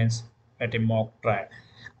performance at a mock trial.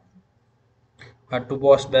 Her two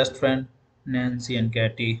boss best friend, Nancy and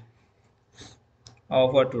Katie,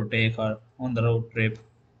 offer to take her on the road trip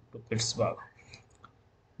to Pittsburgh.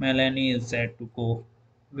 Melanie is sad to go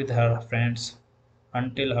with her friends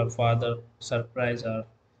until her father surprises her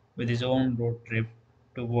with his own road trip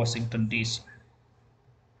to Washington, D.C.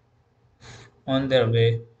 On their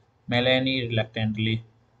way, Melanie reluctantly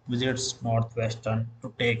visits Northwestern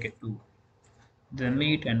to take a tour. They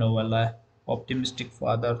meet and overlap optimistic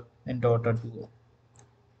father and daughter duo,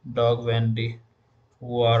 Dog Wendy,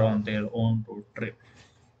 who are on their own road trip.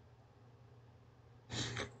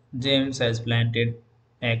 James has planted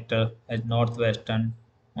actor at Northwestern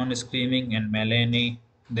on screaming and Melanie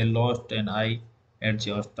they lost an eye at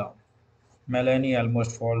Georgetown. Melanie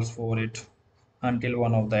almost falls for it until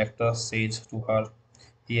one of the actors says to her,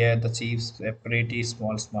 "Yeah, the chief's a pretty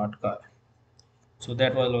small smart guy." So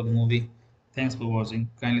that was all the movie. Thanks for watching.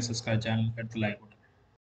 Kindly subscribe channel, hit the like button.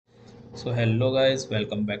 So hello guys,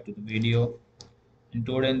 welcome back to the video. And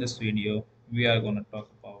today in this video, we are gonna talk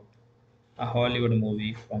about a Hollywood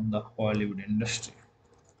movie from the Hollywood industry.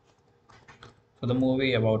 So the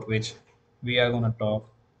movie about which we are gonna talk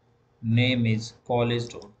name is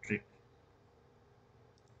College Road Trip.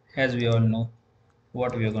 As we all know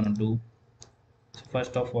what we are gonna do. So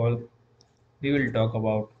first of all, we will talk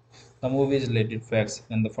about the movie's related facts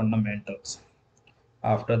and the fundamentals.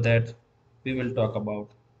 After that, we will talk about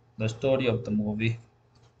the story of the movie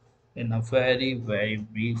in a very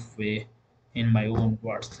brief way in my own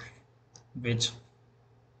words, which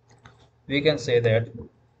we can say that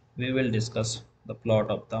we will discuss the plot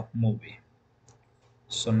of the movie.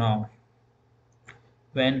 So now,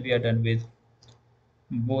 when we are done with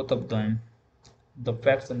both of them, the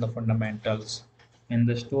facts and the fundamentals in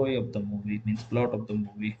the story of the movie, means plot of the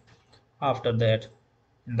movie. After that,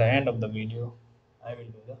 in the end of the video, I will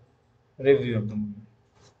do the review of the movie.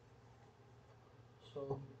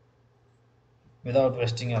 So, without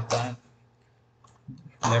wasting your time,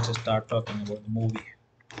 let's start talking about the movie.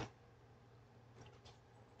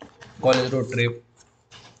 College Road Trip,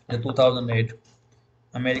 a 2008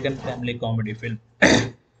 American family comedy film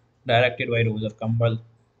directed by Roger Campbell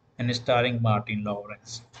and starring Martin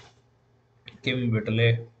Lawrence, Kim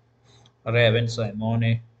Whitley,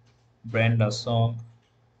 Raven-Symoné, Brenda Song,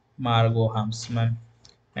 Margot Hamsman,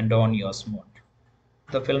 and Donny Osmond.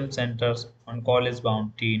 The film centers on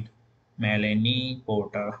college-bound teen Melanie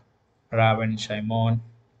Porter, Raven-Symoné,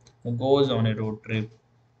 who goes on a road trip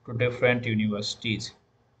to different universities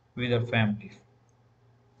with her family,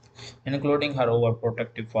 including her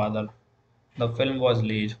overprotective father. The film was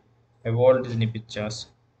released by Walt Disney Pictures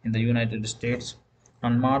in the United States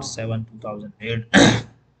on March 7, 2008.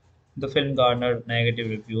 The film garnered negative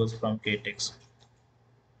reviews from critics.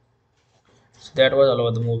 So that was all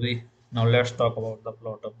about the movie. Now let's talk about the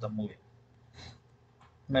plot of the movie.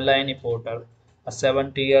 Melanie Porter, a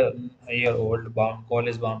 70-year-old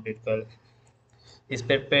college-bound girl, is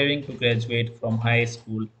preparing to graduate from high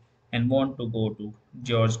school and want to go to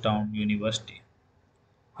Georgetown University.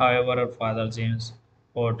 However, her father, James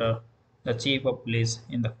Porter, the chief of police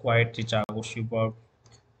in the quiet Chicago suburb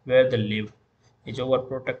where they live, is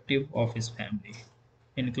overprotective of his family,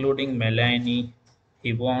 including Melanie.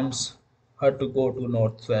 He wants her to go to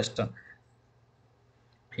Northwestern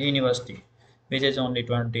University, which is only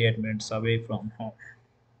 28 minutes away from home.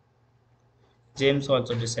 James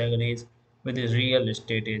also disagrees with his real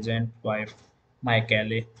estate agent wife,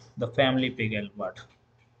 Michaele, the family pig Albert,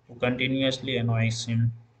 who continuously annoys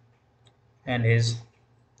him and his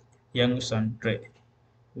young son Trey,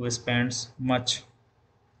 who spends much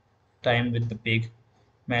time with the pig.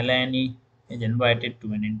 Melanie is invited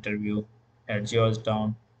to an interview at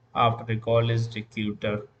Georgetown after a college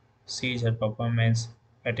recruiter sees her performance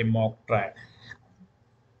at a mock trial.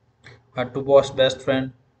 Her two boss best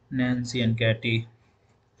friend, Nancy and Katie,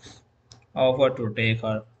 offer to take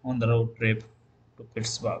her on the road trip to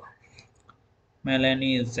Pittsburgh.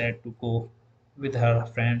 Melanie is sad to go with her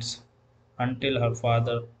friends until her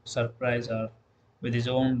father surprises her with his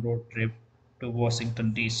own road trip to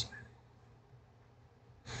Washington, D.C.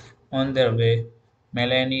 On their way,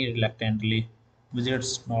 Melanie reluctantly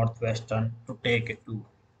visits Northwestern to take a tour.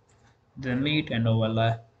 They meet and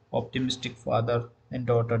overlap optimistic father and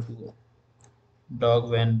daughter duo, Dog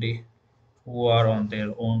Wendy, who are on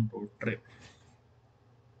their own road trip.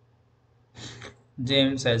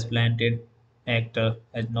 James has planted actor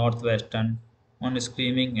as Northwestern on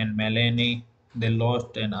Screaming and Melanie. They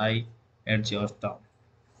lost an eye at Georgetown.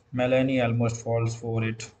 Melanie almost falls for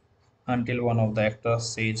it until one of the actors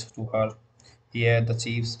says to her, "Yeah, the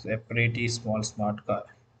chief's a pretty small smart guy."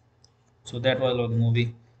 So that was all the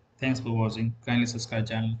movie. Thanks for watching. Kindly subscribe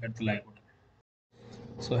channel, hit the like button.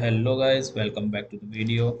 So hello guys, welcome back to the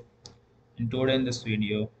video. And today in this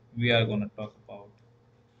video, we are gonna talk about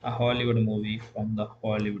a Hollywood movie from the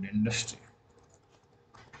Hollywood industry.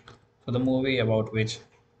 So the movie about which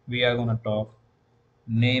we are gonna talk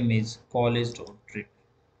name is College Road Trip.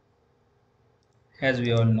 As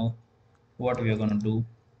we all know what we are gonna do.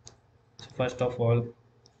 So first of all,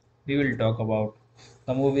 we will talk about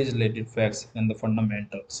the movie's related facts and the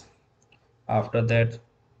fundamentals. After that,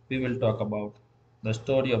 we will talk about the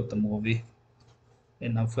story of the movie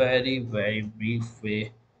in a very brief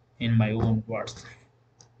way in my own words,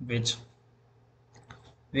 which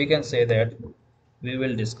we can say that we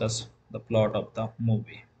will discuss the plot of the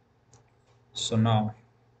movie. So now,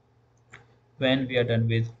 when we are done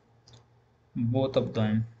with both of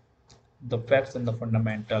them, the facts and the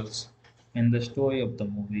fundamentals in the story of the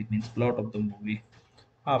movie, means plot of the movie.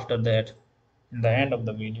 After that, in the end of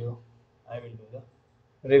the video, I will do the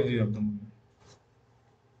review of the movie.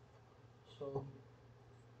 So,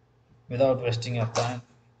 without wasting your time,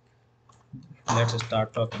 let's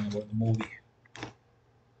start talking about the movie.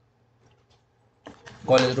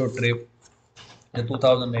 college road trip, a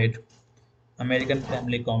 2008 American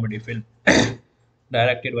family comedy film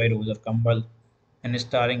directed by Roger Campbell and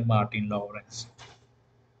starring Martin Lawrence,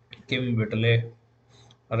 Kim Whitley,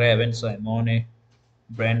 Raven-Symoné,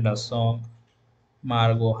 Brenda Song,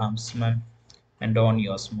 Margot Hamsman, and Donny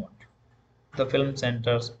Osmond. The film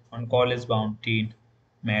centers on college-bound teen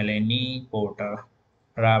Melanie Porter,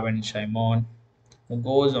 Raven-Symoné, who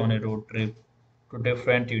goes on a road trip to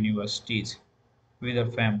different universities with her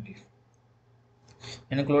family,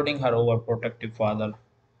 including her overprotective father.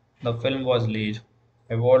 The film was released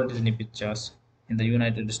by Walt Disney Pictures in the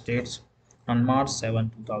United States on March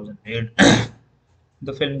 7, 2008.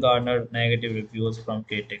 The film garnered negative reviews from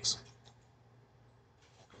critics.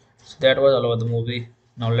 So that was all about the movie.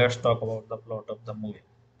 Now let's talk about the plot of the movie.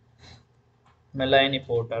 Melanie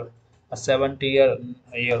Porter, a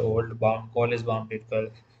 70-year-old college-bound girl,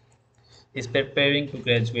 is preparing to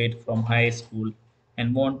graduate from high school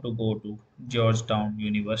and want to go to Georgetown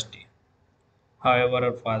University. However,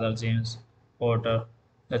 her father, James Porter,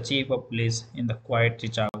 the chief of police in the quiet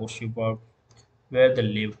Chicago suburb where they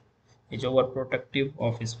live, is overprotective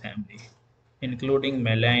of his family, including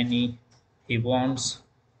Melanie. He wants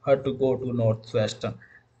her to go to Northwestern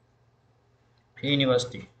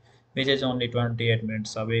University, which is only 28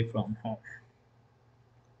 minutes away from home.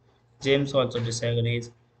 James also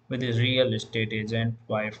disagrees with his real estate agent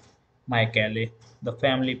wife, Michaele, the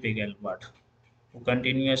family pig Albert, who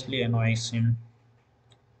continuously annoys him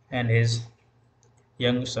and his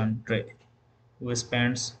young son Trey, who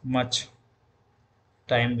spends much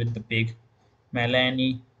time with the pig.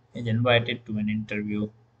 Melanie is invited to an interview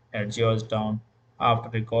at Georgetown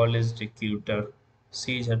after a college recruiter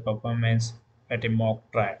sees her performance at a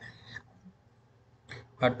mock trial.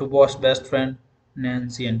 Her two best friend,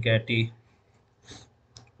 Nancy and Katie,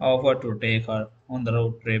 offer to take her on the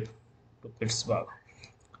road trip to Pittsburgh.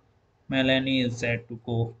 Melanie is sad to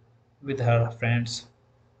go with her friends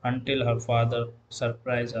until her father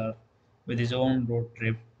surprises her with his own road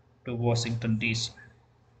trip to Washington, D.C.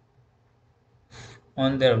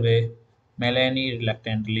 On their way, Melanie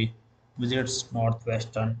reluctantly visits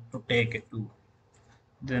Northwestern to take a tour.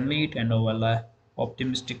 They meet and overlap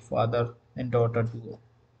optimistic father and daughter duo,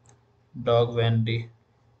 Dog Wendy,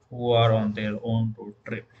 who are on their own road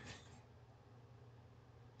trip.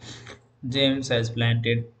 James has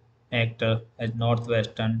planted actor at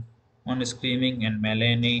Northwestern on screaming and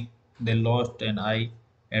Melanie they lost an eye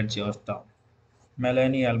at Georgetown.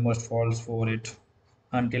 Melanie almost falls for it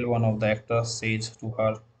until one of the actors says to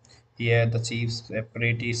her, "Yeah, the chief's a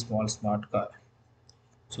pretty small smart guy."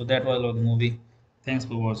 So that was all the movie. Thanks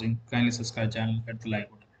for watching. Kindly subscribe channel, hit the like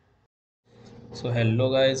button. So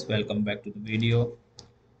hello guys, welcome back to the video.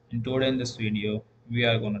 And today in this video, we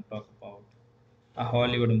are gonna talk about a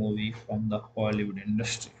Hollywood movie from the Hollywood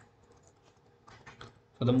industry.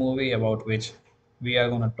 So the movie about which we are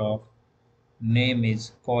gonna talk name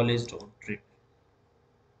is College Road Trip.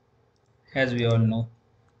 As we all know,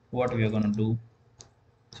 what we are gonna do.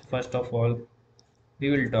 So first of all,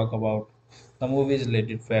 we will talk about the movie's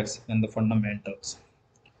related facts and the fundamentals.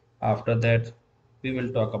 After that, we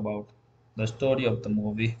will talk about the story of the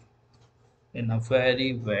movie in a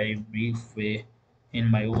very brief way in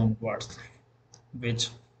my own words, which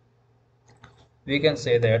we can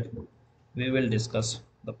say that we will discuss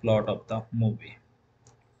the plot of the movie.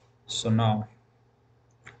 So now,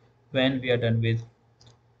 when we are done with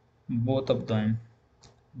both of them,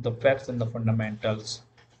 the facts and the fundamentals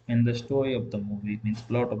in the story of the movie means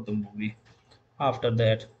plot of the movie. After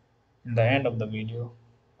that, in the end of the video,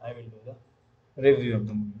 I will do the review of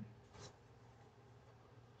the movie.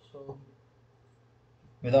 So,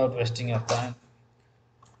 without wasting your time,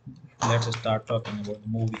 let's start talking about the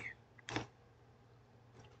movie.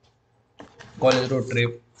 College Road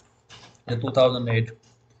Trip, a 2008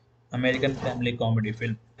 American family comedy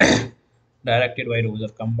film directed by Roger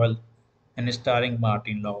Campbell and starring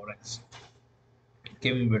Martin Lawrence,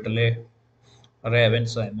 Kim Whitley,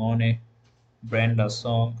 Raven-Symoné, Brenda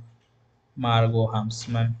Song, Margot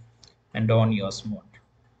Hamsman, and Donny Osmond.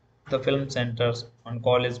 The film centers on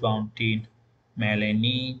college-bound teen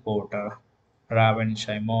Melanie Porter,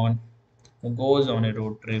 Raven-Symoné, who goes on a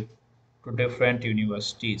road trip to different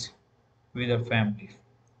universities with her family,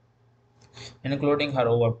 including her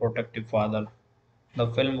overprotective father. The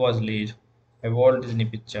film was released by Walt Disney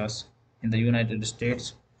Pictures in the United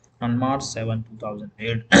States on March 7,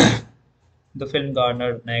 2008. The film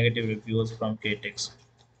garnered negative reviews from critics.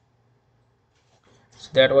 So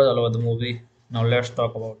that was all about the movie. Now let's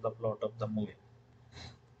talk about the plot of the movie.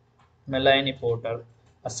 Melanie Porter,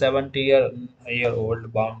 a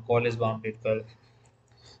 70-year-old college-bound girl,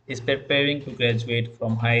 is preparing to graduate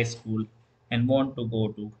from high school and want to go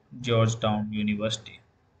to Georgetown University.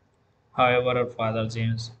 However, her father,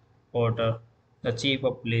 James Porter, the chief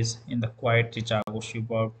of police in the quiet Chicago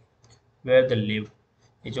suburb where they live,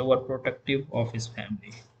 is overprotective of his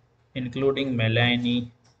family, including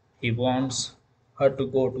Melanie. He wants her to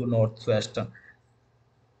go to Northwestern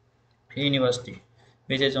University,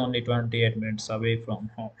 which is only 28 minutes away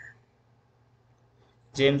from home.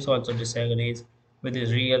 James also disagrees with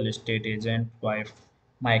his real estate agent wife,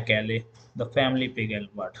 Michaele, the family pig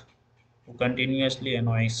Albert, who continuously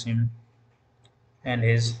annoys him and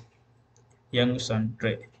his young son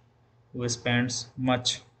Trey, who spends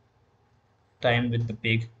much time with the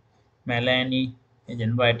pig. Melanie is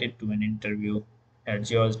invited to an interview at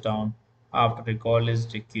Georgetown after a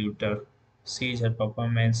college recruiter sees her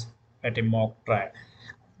performance at a mock trial.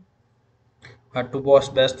 Her two boss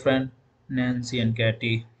best friend, Nancy and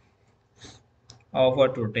Katie, offer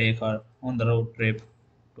to take her on the road trip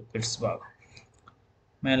to Pittsburgh.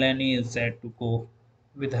 Melanie is sad to go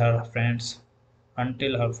with her friends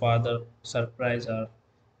until her father surprises her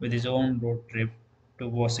with his own road trip to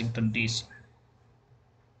Washington, D.C.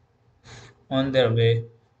 On their way,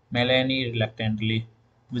 Melanie reluctantly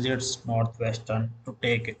visits Northwestern to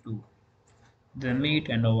take a tour. They meet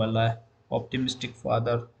and overlap optimistic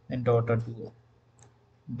father and daughter duo,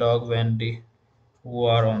 Dog Wendy, who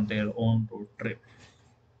are on their own road trip.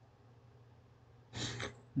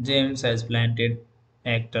 James has planted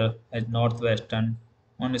actor as Northwestern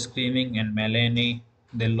on Screaming and Melanie.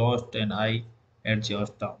 They lost an eye at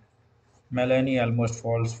Georgetown. Melanie almost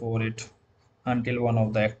falls for it until one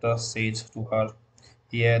of the actors says to her,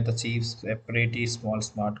 "Yeah, the chief's a pretty small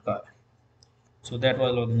smart guy." So that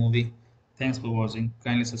was all the movie. Thanks for watching.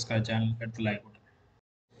 Kindly subscribe channel, hit the like button.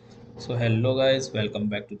 So hello guys, welcome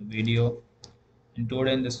back to the video. And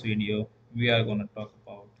today in this video, we are gonna talk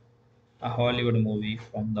about a Hollywood movie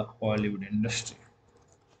from the Hollywood industry.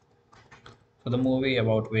 So the movie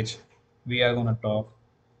about which we are gonna talk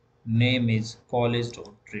name is College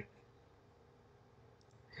Road Trip.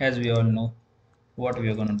 As we all know what we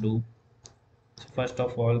are gonna do. So first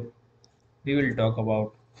of all, we will talk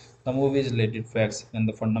about the movie's related facts and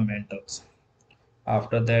the fundamentals.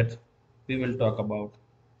 After that, we will talk about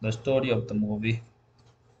the story of the movie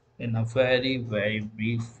in a very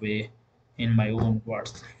brief way in my own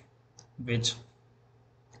words, which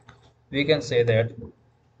we can say that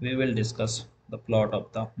we will discuss the plot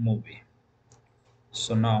of the movie.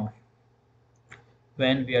 So now,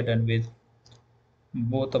 when we are done with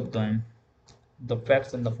both of them, the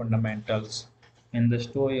facts and the fundamentals in the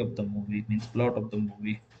story of the movie means plot of the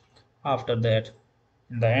movie. After that,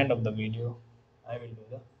 in the end of the video, I will do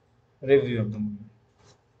the review of the movie.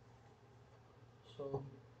 So,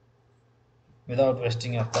 without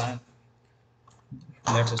wasting your time,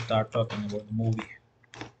 let's start talking about the movie.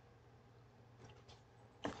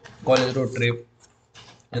 College Road Trip,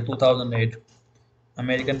 a 2008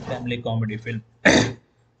 American family comedy film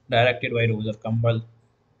directed by Roger Campbell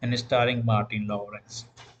and starring Martin Lawrence,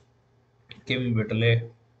 Kim Whitley,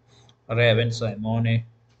 Raven-Symoné,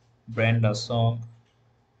 Brenda Song,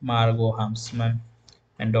 Margot Hamsman,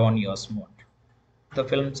 and Donny Osmond. The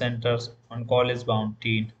film centers on college-bound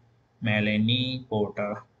teen Melanie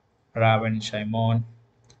Porter, Raven-Symoné,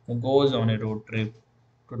 who goes on a road trip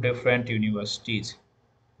to different universities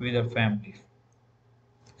with her family,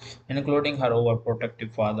 including her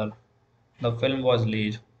overprotective father. The film was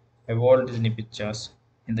released by Walt Disney Pictures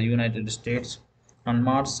in the United States on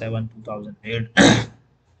March 7, 2008.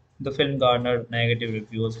 The film garnered negative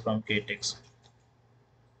reviews from critics.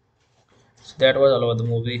 So that was all about the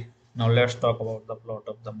movie. Now let's talk about the plot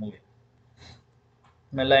of the movie.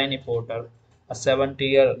 Melanie Porter, a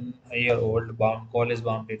 70-year-old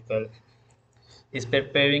college-bound girl, is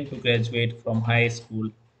preparing to graduate from high school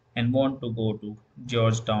and want to go to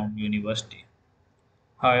Georgetown University.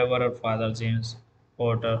 However, her father, James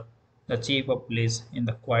Porter, the chief of police in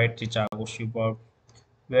the quiet Chicago suburb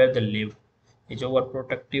where they live, is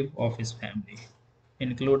overprotective of his family,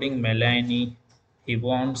 including Melanie. He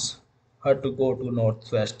wants her to go to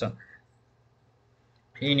Northwestern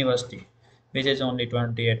University, which is only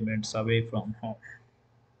 28 minutes away from home.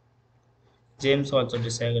 James also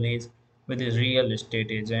disagrees with his real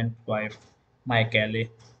estate agent wife, Michaele,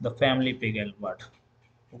 the family pig Albert,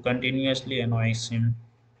 who continuously annoys him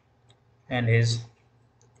and his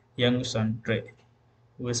young son Trey,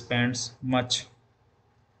 who spends much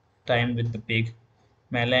time with the pig.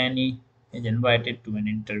 Melanie is invited to an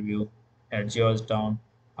interview at Georgetown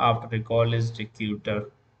after a college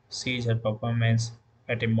recruiter sees her performance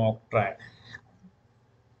at a mock trial.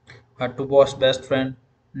 Her two boss best friend,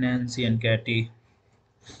 Nancy and Katie,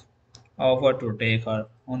 offered to take her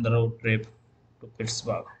on the road trip to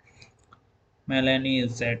Pittsburgh. Melanie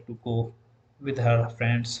is set to go with her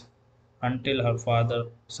friends until her father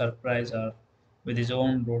surprises her with his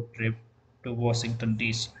own road trip to Washington,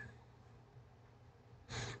 D.C.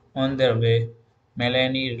 On their way,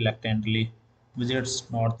 Melanie reluctantly visits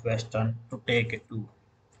Northwestern to take a tour.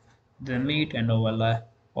 They meet and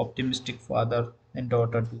overlap optimistic father and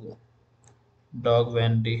daughter duo, Dog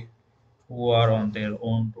Wendy, who are on their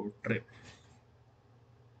own road trip.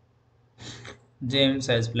 James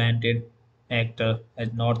has planted actor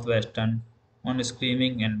at Northwestern on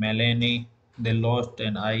screaming and Melanie they lost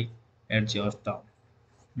an eye at Georgetown.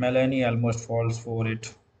 Melanie almost falls for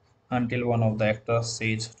it until one of the actors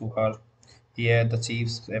says to her, "Yeah, the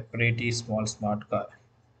chief's a pretty small smart guy."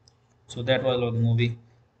 So that was all the movie.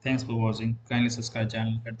 Thanks for watching. Kindly subscribe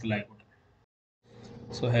channel, hit the like button.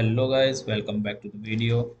 So hello guys, welcome back to the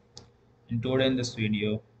video. And today in this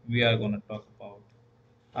video, we are gonna talk about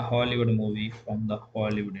a Hollywood movie from the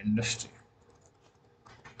Hollywood industry.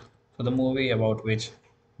 So the movie about which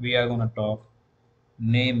we are gonna talk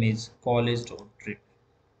name is College Road Trip.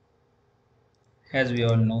 As we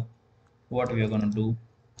all know, what we are gonna do.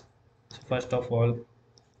 So first of all,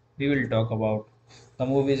 we will talk about the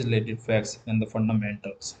movie's related facts and the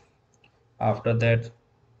fundamentals. After that,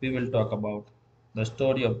 we will talk about the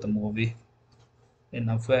story of the movie in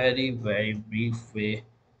a very brief way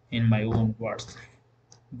in my own words,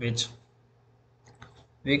 which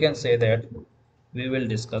we can say that we will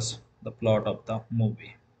discuss the plot of the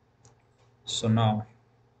movie. So now,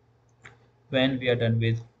 when we are done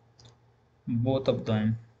with both of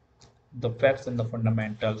them, the facts and the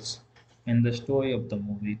fundamentals in the story of the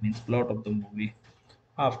movie, means plot of the movie.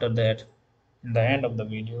 After that, in the end of the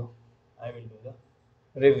video, I will do the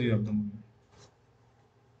review of the movie.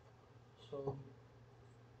 So,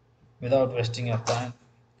 without wasting your time,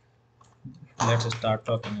 let's start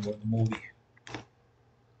talking about the movie.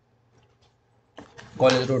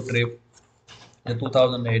 College Road Trip, a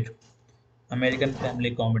 2008 American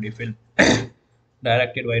family comedy film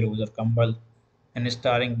directed by Roger Campbell and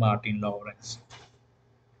starring Martin Lawrence,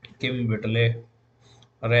 Kim Whitley,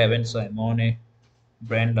 Raven-Symoné,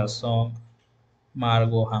 Brenda Song,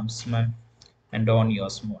 Margot Hamsman, and Donny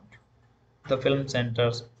Osmond. The film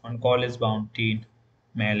centers on college-bound teen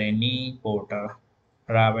Melanie Porter,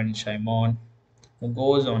 Raven-Symoné, who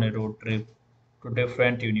goes on a road trip to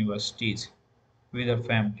different universities with her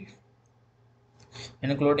family,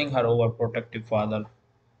 including her overprotective father.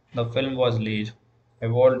 The film was released by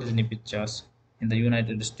Walt Disney Pictures in the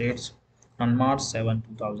United States on March 7,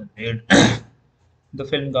 2008. The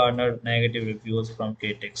film garnered negative reviews from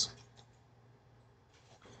critics.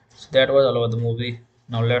 So that was all about the movie.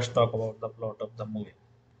 Now let's talk about the plot of the movie.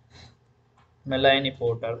 Melanie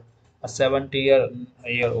Porter, a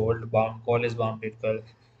 70-year-old college-bound girl,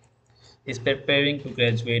 is preparing to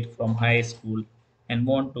graduate from high school and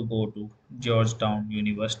want to go to Georgetown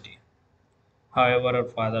University. However, her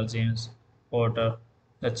father, James Porter,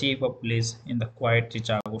 the chief of police in the quiet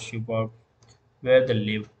Chicago suburb where they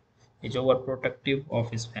live, is overprotective of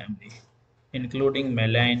his family, including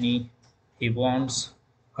Melanie. He wants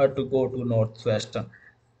her to go to Northwestern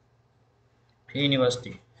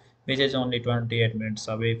University, which is only 28 minutes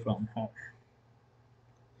away from home.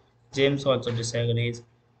 James also disagrees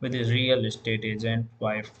with his real estate agent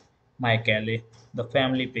wife, Michaele, the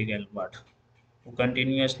family pig Albert, who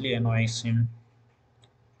continuously annoys him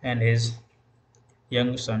and his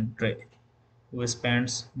young son Trey, who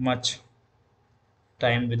spends much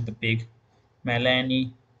time with the pig.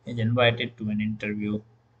 Melanie is invited to an interview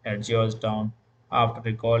at Georgetown after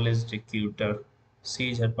a college recruiter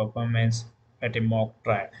sees her performance at a mock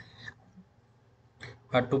trial.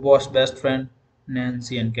 Her two boss best friend,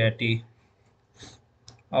 Nancy and Katie,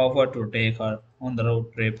 offer to take her on the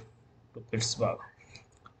road trip to Pittsburgh.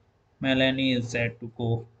 Melanie is set to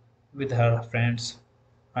go with her friends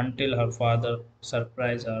until her father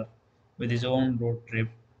surprises her with his own road trip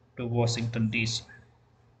to Washington, D.C.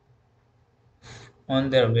 On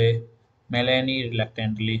their way, Melanie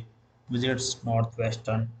reluctantly visits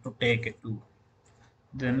Northwestern to take a tour.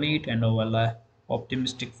 They meet and overlap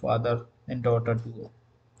optimistic father and daughter duo,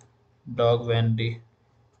 Dog Wendy,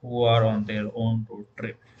 who are on their own road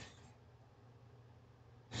trip.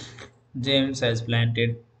 James has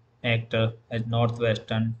planted actor at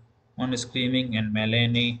Northwestern on screaming and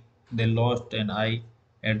Melanie they lost an eye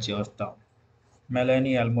at Georgetown.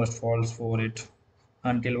 Melanie almost falls for it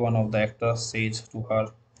until one of the actors says to her,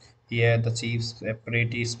 "Yeah, the chief's a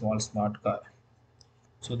pretty small smart guy."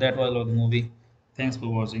 So that was all the movie. Thanks for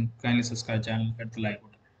watching. Kindly subscribe channel, hit the like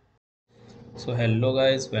button. So hello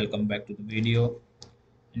guys, welcome back to the video.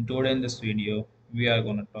 And today in this video, we are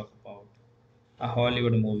going to talk about a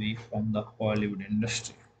Hollywood movie from the Hollywood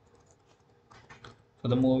industry. So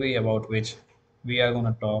the movie about which we are going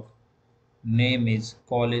to talk name is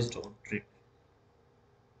College Road Trip.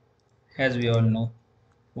 As we all know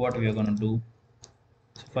what we are going to do.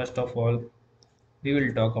 So first of all, we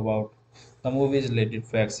will talk about the movie's related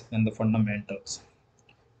facts and the fundamentals.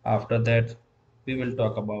 After that, we will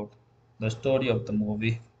talk about the story of the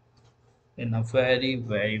movie in a very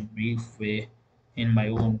brief way in my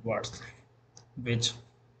own words, which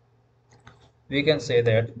we can say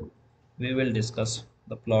that we will discuss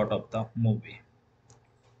the plot of the movie.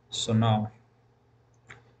 So now,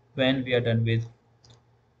 when we are done with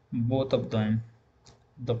both of them,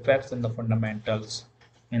 the facts and the fundamentals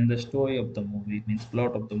in the story of the movie, means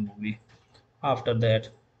plot of the movie, after that,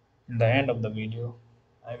 in the end of the video,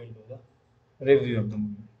 I will do the review of the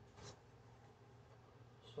movie.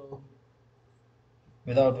 So,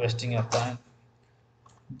 without wasting your time,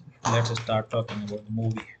 let's start talking about the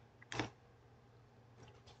movie.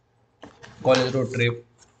 College Road Trip,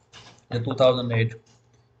 a 2008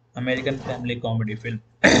 American family comedy film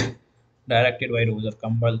directed by Roger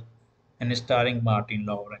Campbell and starring Martin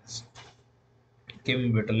Lawrence,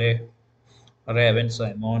 Kim Whitley,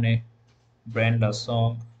 Raven-Symoné, Brenda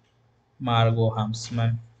Song, Margot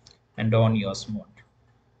Hamsman, and Donny Osmond.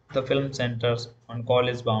 The film centers on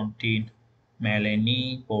college-bound teen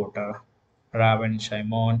Melanie Porter,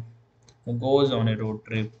 Raven-Symoné, who goes on a road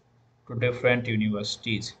trip to different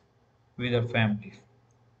universities with her family,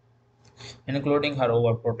 including her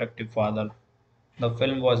overprotective father. The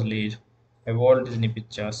film was released by Walt Disney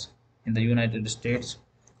Pictures in the United States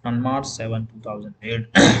on March 7,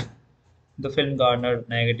 2008. The film garnered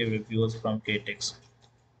negative reviews from critics.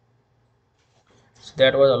 So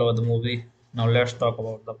that was all about the movie. Now let's talk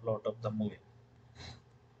about the plot of the movie.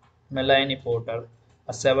 Melanie Porter,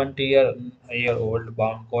 a 70-year-old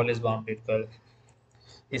college-bound girl,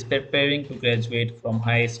 is preparing to graduate from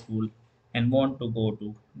high school and want to go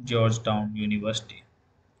to Georgetown University.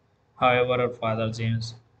 However, her father,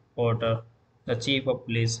 James Porter, the chief of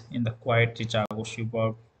police in the quiet Chicago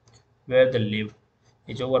suburb where they live,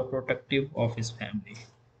 is overprotective of his family,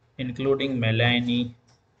 including Melanie.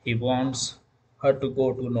 He wants her to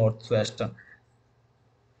go to Northwestern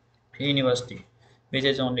University, which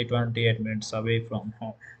is only 28 minutes away from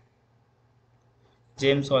home.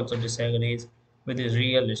 James also disagrees with his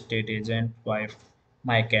real estate agent wife,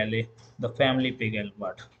 Michaele, the family pig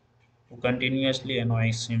Albert, who continuously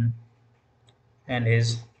annoys him and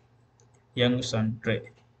his young son Trey,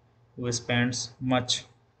 who spends much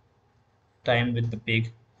time with the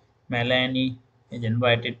pig. Melanie is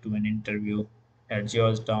invited to an interview at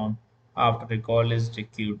Georgetown after a college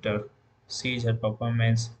recruiter sees her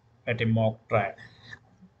performance at a mock trial.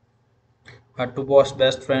 Her two boss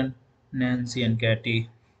best friend, Nancy and Katie,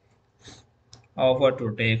 offer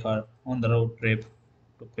to take her on the road trip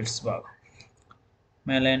to Pittsburgh.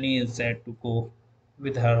 Melanie is set to go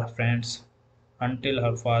with her friends until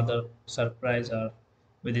her father surprises her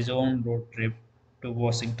with his own road trip to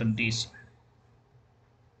Washington, D.C.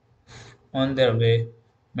 On their way,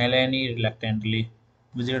 Melanie reluctantly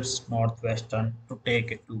visits Northwestern to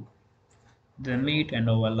take a tour. They meet and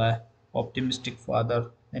overlap optimistic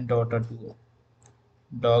father and daughter duo,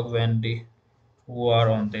 Dog Wendy, who are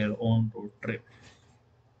on their own road trip.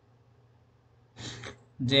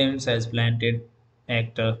 James has planted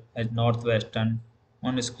actor at Northwestern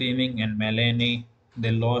on screaming and Melanie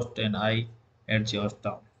they lost an eye at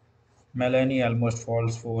Georgetown. Melanie almost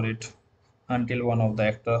falls for it until one of the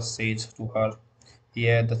actors says to her,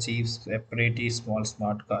 "Yeah, the chief's a pretty small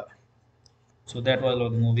smart guy." So that was all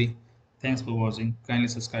the movie. Thanks for watching. Kindly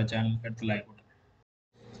subscribe channel, hit the like button.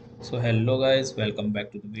 So hello guys, welcome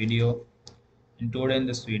back to the video. And today in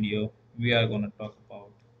this video, we are gonna talk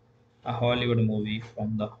about a Hollywood movie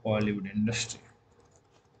from the Hollywood industry.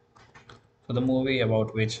 So the movie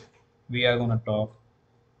about which we are gonna talk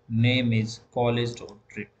name is College Road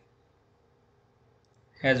Trip.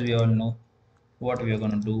 As we all know what we are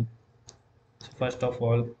gonna do. So first of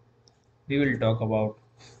all, we will talk about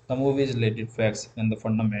the movie's related facts and the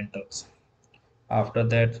fundamentals. After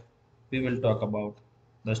that, we will talk about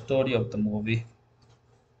the story of the movie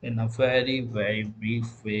in a very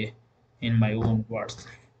brief way in my own words,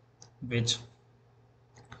 which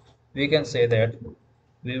we can say that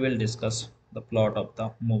we will discuss the plot of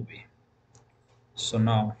the movie. So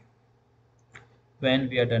now, when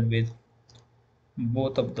we are done with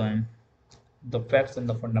both of them, the facts and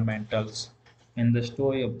the fundamentals in the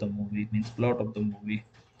story of the movie, means plot of the movie,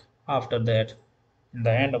 after that, in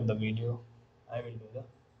the end of the video, I will do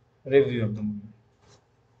the review of the movie.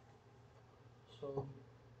 So,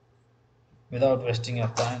 Without wasting your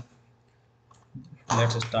time,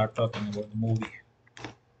 let's start talking about the movie.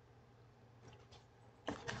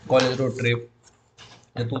 College Road Trip,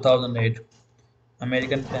 the 2008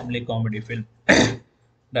 American family comedy film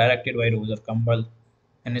directed by Roger Campbell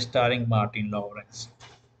and starring Martin Lawrence,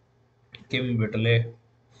 Kim Whitley,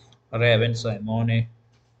 Raven-Symoné,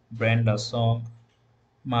 Brenda Song,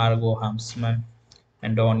 Margot Hamsman,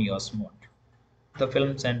 and Donny Osmond. The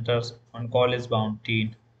film centers on college-bound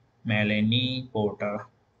teen Melanie Porter,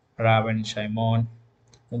 Raven-Symoné,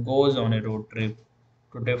 who goes on a road trip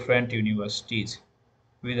to different universities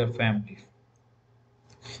with her family,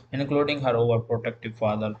 including her overprotective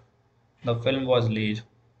father. The film was released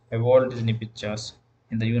by Walt Disney Pictures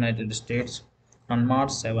in the United States on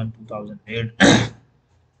March 7, 2008.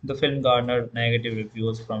 The film garnered negative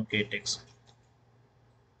reviews from critics.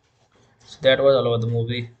 So that was all about the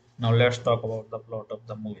movie. Now let's talk about the plot of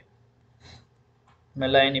the movie.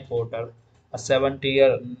 Melanie Porter, a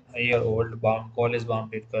 70-year-old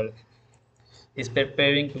college-bound girl, is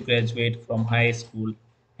preparing to graduate from high school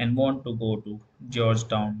and want to go to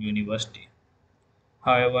Georgetown University.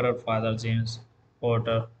 However, her father, James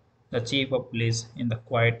Porter, the chief of police in the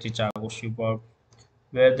quiet Chicago suburb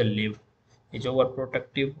where they live, is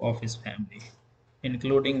overprotective of his family,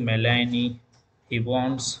 including Melanie. He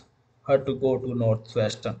wants her to go to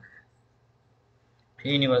Northwestern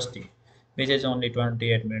University, which is only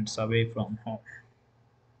 28 minutes away from home.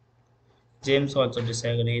 James also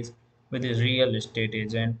disagrees with his real estate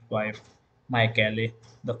agent wife, Michaele,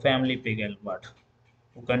 the family pig Albert,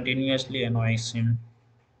 who continuously annoys him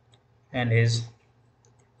and his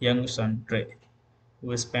young son Trey,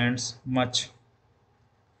 who spends much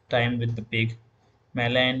time with the pig.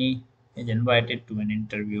 Melanie is invited to an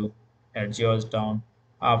interview at Georgetown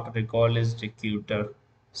after a college recruiter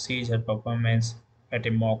sees her performance at a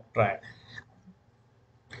mock trial.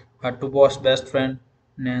 Her two boss best friend,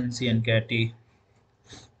 Nancy and Katie,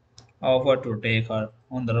 offer to take her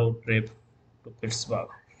on the road trip to Pittsburgh.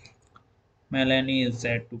 Melanie is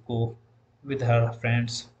set to go with her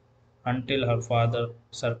friends until her father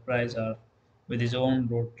surprises her with his own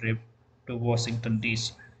road trip to Washington,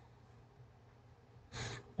 D.C.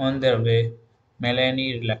 On their way,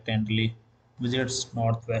 Melanie reluctantly visits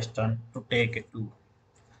Northwestern to take a tour.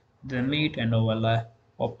 They meet and overlap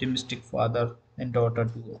optimistic father and daughter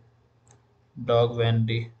duo, Doug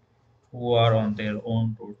Wendy, who are on their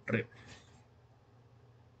own road trip.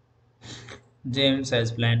 James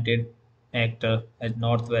has planted actor at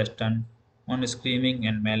Northwestern on screaming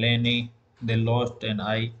and Melanie they lost an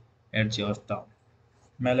eye at Georgetown.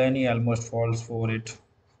 Melanie almost falls for it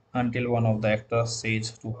until one of the actors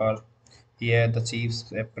says to her, "Yeah, the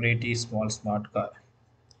chief's a pretty small smart guy."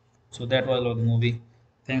 So that was all the movie.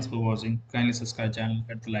 Thanks for watching. Kindly subscribe channel,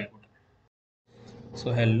 hit the like button.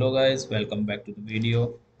 So hello guys, welcome back to the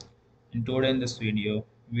video. And today in this video,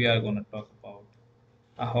 we are gonna talk about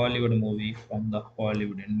a Hollywood movie from the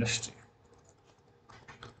Hollywood industry.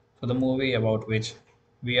 So the movie about which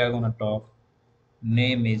we are gonna talk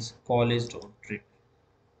name is College Road Trip.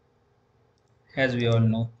 As we all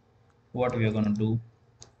know, what we are gonna do.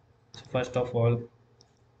 So first of all,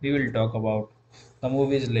 we will talk about the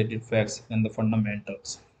movie's related facts and the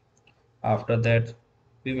fundamentals. After that,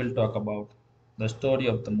 we will talk about the story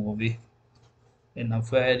of the movie in a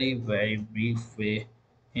very brief way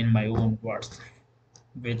in my own words,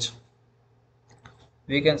 which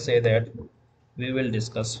we can say that we will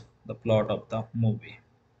discuss the plot of the movie.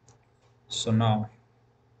 So now,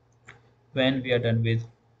 when we are done with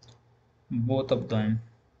both of them,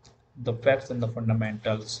 the facts and the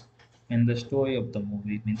fundamentals in the story of the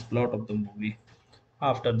movie means plot of the movie.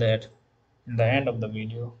 After that, in the end of the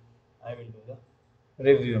video, I will do the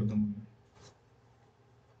review of the movie.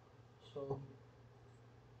 So,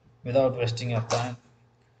 without wasting your time,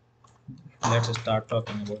 let's start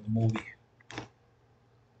talking about the movie.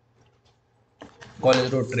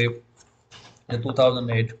 College Road Trip, the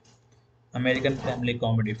 2008 American family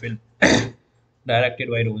comedy film directed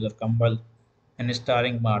by Roger Campbell and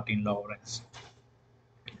starring Martin Lawrence,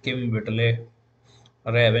 Kim Whitley,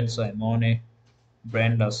 Raven-Symoné,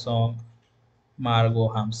 Brenda Song, Margot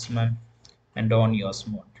Hamsman, and Donny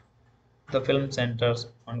Osmond. The film centers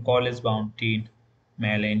on college-bound teen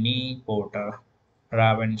Melanie Porter,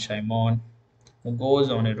 Raven-Symoné, who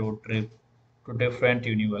goes on a road trip to different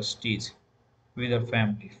universities with her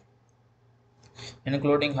family,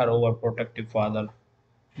 including her overprotective father.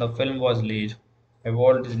 The film was released by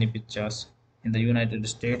Walt Disney Pictures in the United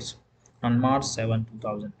States on March 7,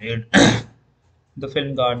 2008. The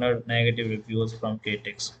film garnered negative reviews from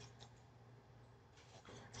critics.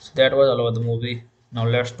 So that was all about the movie. Now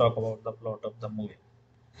let's talk about the plot of the movie.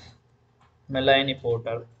 Melanie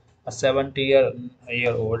Porter, a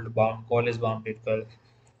 70-year-old college-bound girl,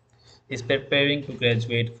 is preparing to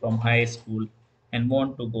graduate from high school and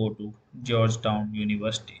want to go to Georgetown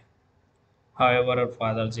University. However, her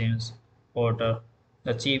father, James Porter,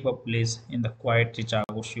 the chief of police in the quiet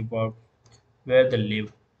Chicago suburb where they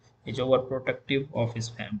live, is overprotective of his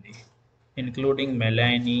family, including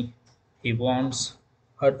Melanie. He wants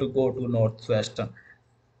her to go to Northwestern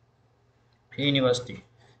University,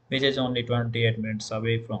 which is only 28 minutes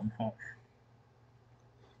away from home.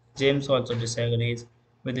 James also disagrees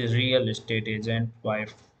with his real estate agent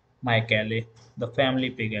wife, Michaele, the family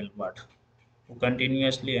pig Albert, who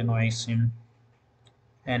continuously annoys him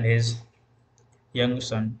and his young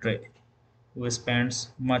son Trey, who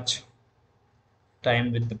spends much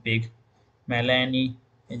time with the pig. Melanie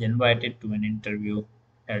is invited to an interview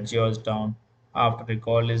at Georgetown after a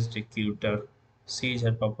college recruiter sees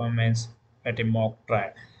her performance at a mock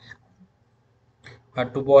trial. Her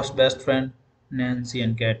two boss best friend, Nancy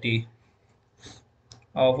and Katie,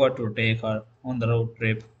 offer to take her on the road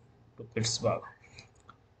trip to Pittsburgh.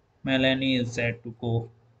 Melanie is set to go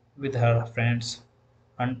with her friends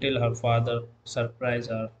until her father surprises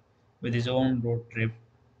her with his own road trip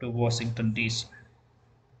to Washington, D.C.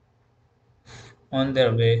 On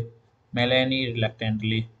their way, Melanie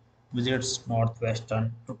reluctantly visits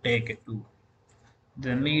Northwestern to take a tour.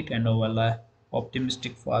 They meet and overlap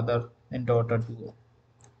optimistic father and daughter duo,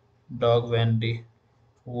 Dog Wendy,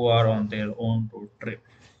 who are on their own road trip.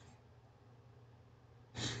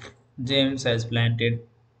 James has planted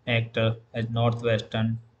actor as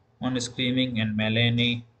Northwestern on screaming and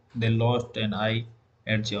Melanie they lost an eye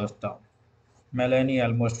at Georgetown. Melanie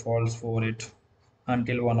almost falls for it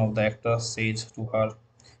until one of the actors says to her,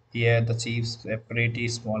 "Yeah, the chief's a pretty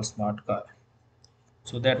small smart guy."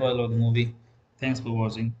 So that was all the movie. Thanks for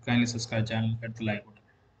watching. Kindly subscribe channel, hit the like button.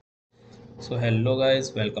 So hello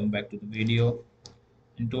guys, welcome back to the video.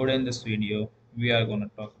 And today in this video, we are gonna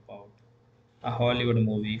talk about a Hollywood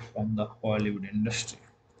movie from the Hollywood industry.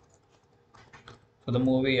 So the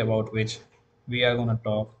movie about which we are gonna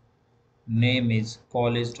talk name is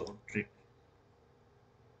College Road Trip.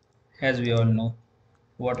 As we all know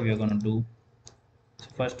what we are gonna do. So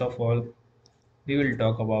first of all, we will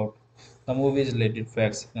talk about the movie's related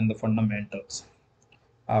facts and the fundamentals.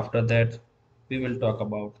 After that, we will talk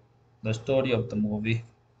about the story of the movie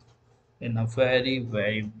in a very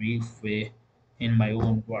brief way in my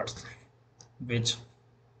own words, which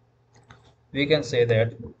we can say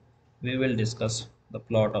that we will discuss the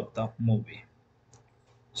plot of the movie.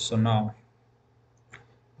 So now,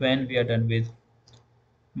 when we are done with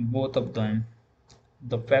both of them,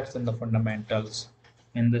 the facts and the fundamentals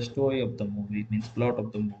in the story of the movie means plot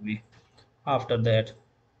of the movie. After that,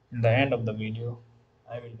 in the end of the video,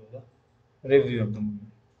 I will do the review of the movie.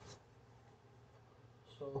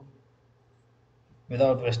 So,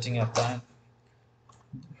 without wasting your time,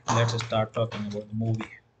 let's start talking about the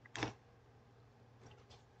movie.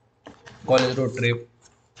 College Road Trip,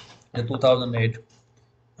 a 2008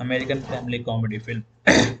 American family comedy film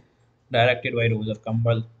directed by Roger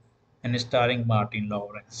Campbell and starring Martin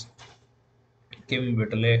Lawrence, Kim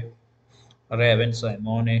Whitley,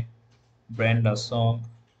 Raven-Symoné, Brenda Song,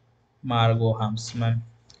 Margot Hampsman,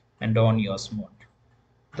 and Donny Osmond.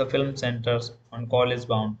 The film centers on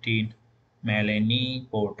college-bound teen Melanie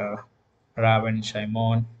Porter,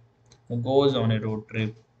 Raven-Symoné, who goes on a road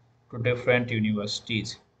trip to different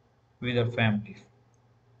universities with her family,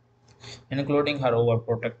 including her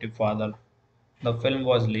overprotective father. The film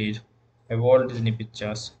was released by Walt Disney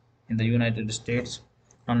Pictures in the United States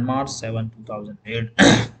on March 7, 2008.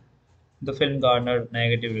 The film garnered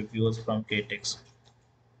negative reviews from critics.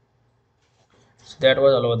 So that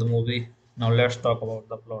was all about the movie. Now let's talk about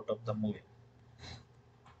the plot of the movie.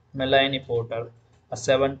 Melanie Porter, a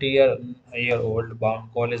 70-year-old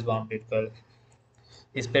college-bound girl,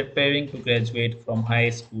 is preparing to graduate from high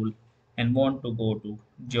school and want to go to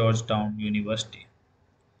Georgetown University.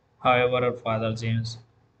 However, her father, James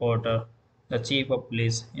Porter, the chief of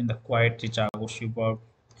police in the quiet Chicago suburb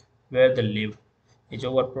where they live, is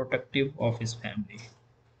overprotective of his family,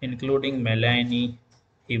 including Melanie.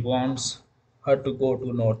 He wants her to go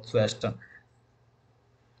to Northwestern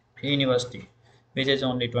University, which is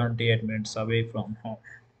only 28 minutes away from home.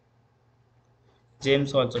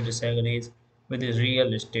 James also disagrees with his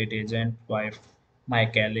real estate agent wife,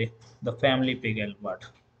 Michaele, the family pig Albert,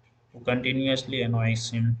 who continuously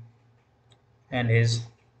annoys him and his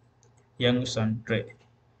young son Trey,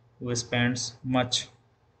 who spends much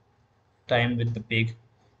time with the pig.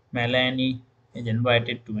 Melanie is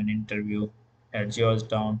invited to an interview at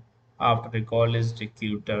Georgetown after a college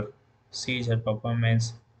recruiter sees her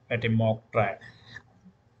performance at a mock trial.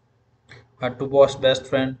 Her two boss best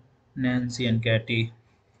friend, Nancy and Katie,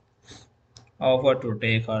 offer to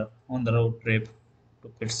take her on the road trip to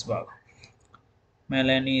Pittsburgh.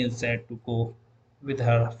 Melanie is set to go with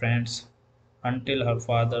her friends until her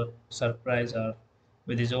father surprises her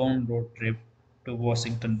with his own road trip to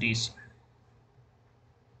Washington, D.C.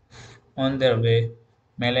 On their way,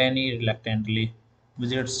 Melanie reluctantly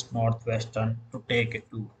visits Northwestern to take a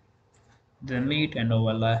tour. They meet and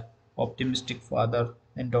overlap optimistic father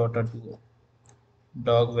and daughter duo,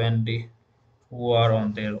 Doug Wendy, who are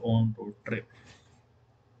on their own road trip.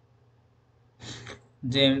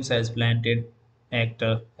 James has planted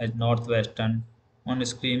actor as Northwestern on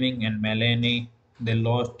screaming and Melanie they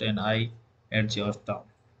lost an eye at Georgetown.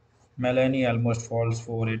 Melanie almost falls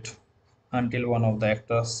for it until one of the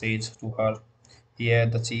actors says to her, "Yeah,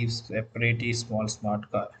 the chief's a pretty small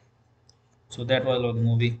smart guy." So that was all the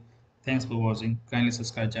movie. Thanks for watching. Kindly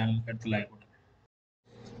subscribe channel, hit the like button.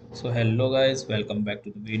 So hello guys, welcome back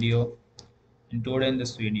to the video. And today in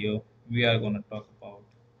this video, we are gonna talk about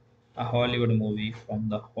a Hollywood movie from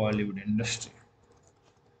the Hollywood industry.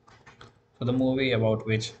 So the movie about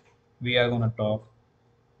which we are gonna talk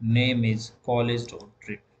name is College Road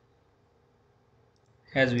Trip.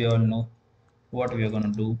 As we all know, what we are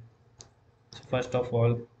gonna do. So first of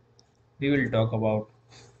all, we will talk about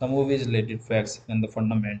the movie's related facts and the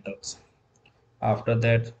fundamentals. After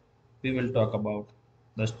that, we will talk about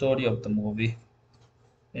the story of the movie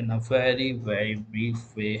in a very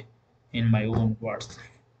brief way in my own words,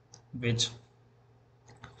 which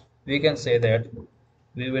we can say that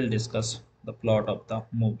we will discuss the plot of the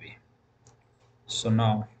movie. So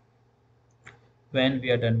now, when we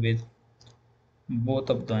are done with both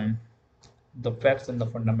of them, the facts and the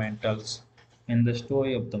fundamentals in the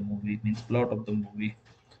story of the movie, means plot of the movie.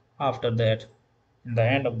 After that, in the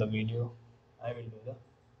end of the video, I will do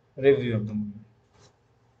the review of the movie.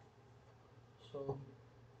 So,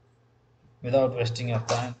 without wasting your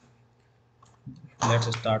time, let's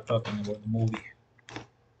start talking about the movie.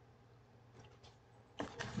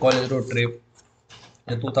 College Road Trip,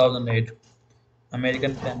 the 2008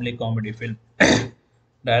 American family comedy film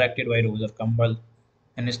directed by Roger Campbell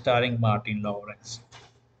and starring Martin Lawrence,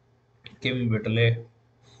 Kim Whitley,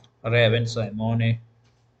 Raven-Symoné,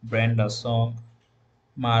 Brenda Song,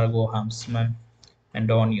 Margot Hamsman, and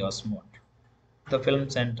Donny Osmond. The film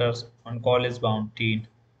centers on college-bound teen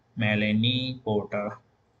Melanie Porter,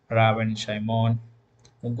 Raven-Symoné,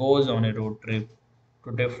 who goes on a road trip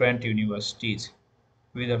to different universities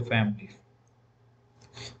with her family,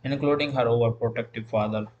 including her overprotective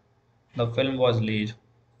father. The film was released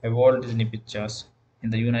by Walt Disney Pictures in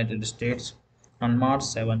the United States on March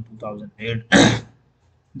 7, 2008.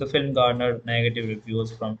 The film garnered negative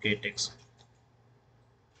reviews from critics.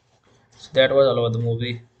 So that was all about the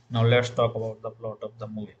movie. Now let's talk about the plot of the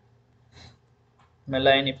movie.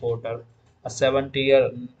 Melanie Porter, a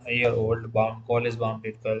 70-year-old college-bound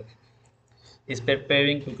girl, is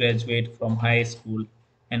preparing to graduate from high school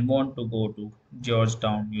and want to go to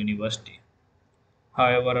Georgetown University.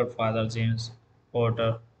 However, her father, James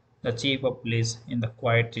Porter, the chief of police in the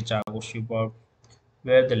quiet Chicago suburb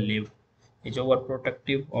where they live, is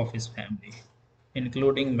overprotective of his family,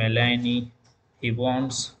 including Melanie. He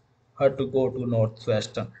wants her to go to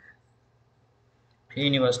Northwestern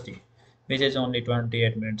University, which is only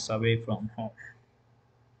 28 minutes away from home.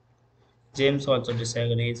 James also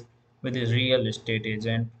disagrees with his real estate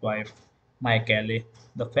agent wife, Michaele,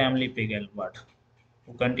 the family pig Albert,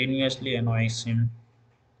 who continuously annoys him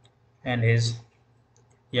and his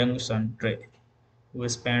young son Trey, who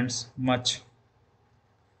spends much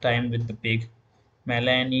time with the pig.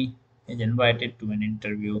 Melanie is invited to an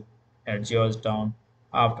interview at Georgetown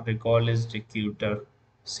after a college recruiter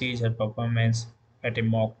sees her performance at a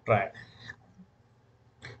mock trial.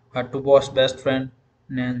 Her two boss best friend,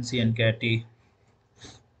 Nancy and Katie,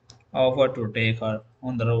 offer to take her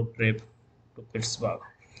on the road trip to Pittsburgh.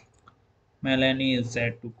 Melanie is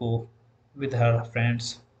set to go with her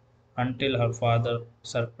friends until her father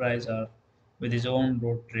surprises her with his own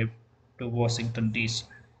road trip to Washington, D.C.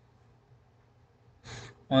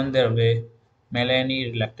 On their way,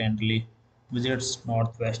 Melanie reluctantly visits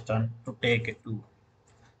Northwestern to take a tour.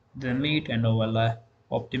 They meet and overlap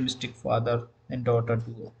optimistic father and daughter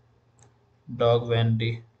duo, Doug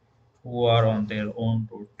Wendy, who are on their own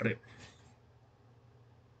road trip.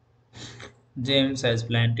 James has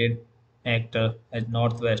planted actor as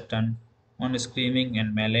Northwestern on screaming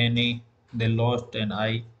and Melanie they lost an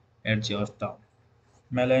eye at Georgetown.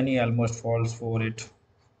 Melanie almost falls for it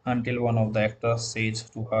until one of the actors says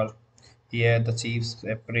to her, "Yeah, the chief's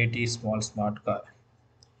a pretty small smart guy."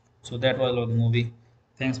 So that was all the movie.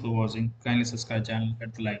 Thanks for watching. Kindly subscribe channel,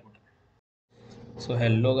 hit the like button. So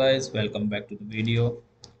hello guys, welcome back to the video.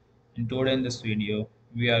 And today in this video,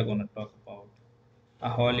 we are gonna talk about a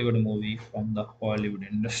Hollywood movie from the Hollywood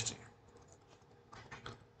industry.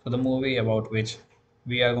 So the movie about which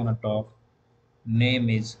we are gonna talk name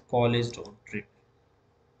is College Road Trip.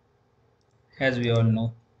 As we all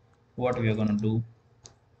know, what we are gonna do.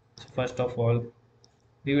 So first of all,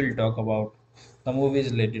 we will talk about the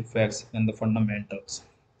movie's related facts and the fundamentals.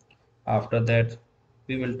 After that,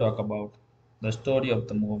 we will talk about the story of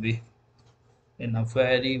the movie in a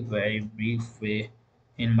very brief way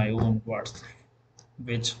in my own words,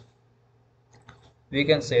 which we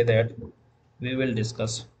can say that we will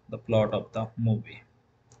discuss the plot of the movie.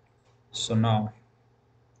 So now,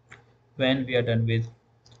 when we are done with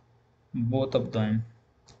both of them,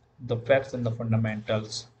 the facts and the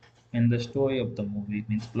fundamentals in the story of the movie,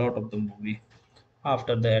 means plot of the movie.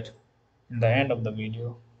 After that, in the end of the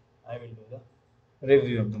video, I will do the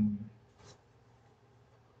review of the movie.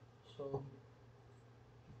 So,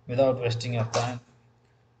 without wasting your time,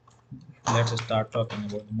 let's start talking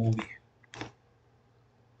about the movie.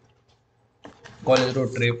 College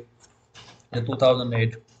Road Trip, a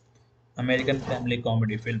 2008 American family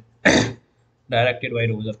comedy film directed by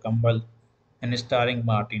Roger Campbell and starring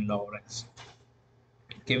Martin Lawrence,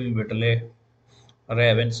 Kim Whitley,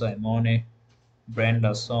 Raven-Symoné,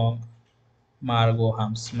 Brenda Song, Margot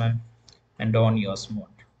Hamsman, and Donny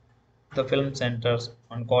Osmond. The film centers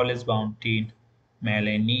on college-bound teen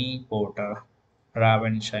Melanie Porter,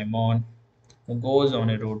 Raven-Symoné, who goes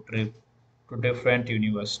on a road trip to different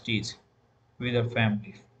universities with her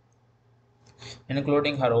family,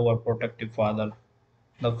 including her overprotective father.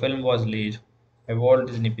 The film was released by Walt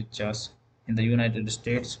Disney Pictures in the United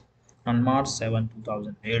States on March 7,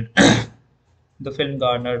 2008. The film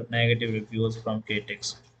garnered negative reviews from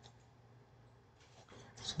critics.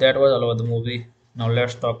 So that was all about the movie. Now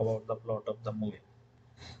let's talk about the plot of the movie.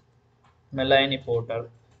 Melanie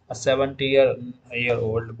Porter, a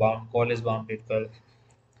 70-year-old college-bound girl,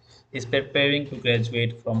 is preparing to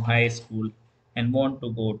graduate from high school and want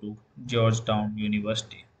to go to Georgetown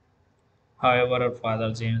University. However, her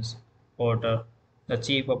father, James Porter, the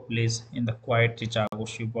chief of police in the quiet Chicago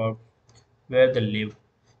suburb where they live,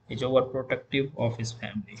 is overprotective of his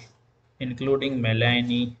family, including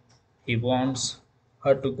Melanie. He wants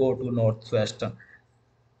her to go to Northwestern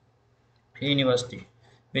University,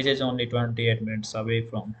 which is only 28 minutes away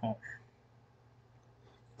from home.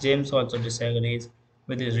 James also disagrees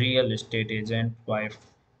with his real estate agent wife,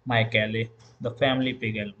 Michaele, the family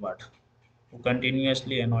pig Albert, who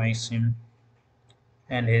continuously annoys him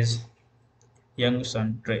and his young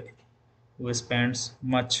son Trey, who spends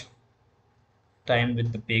much time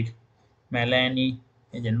with the pig. Melanie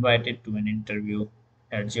is invited to an interview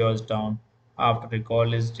at Georgetown after a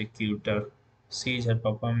college recruiter sees her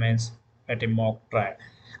performance at a mock trial.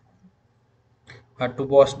 Her two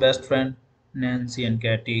best friends, Nancy and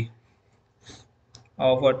Katie,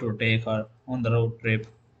 offer to take her on the road trip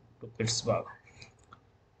to Pittsburgh.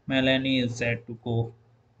 Melanie is sad to go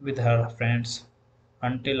with her friends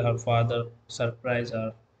until her father surprises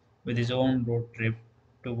her with his own road trip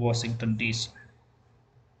to Washington, D.C.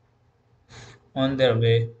 On their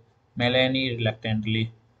way, Melanie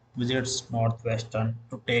reluctantly visits Northwestern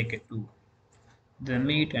to take a tour. They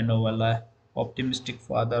meet and overlap optimistic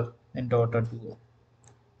father and daughter duo,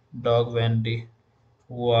 Dog Wendy,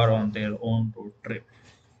 who are on their own road trip.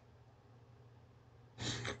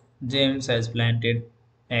 James has planted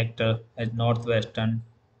actor at Northwestern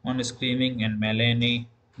on screaming and Melanie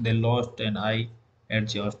they lost an eye at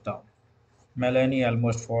Georgetown. Melanie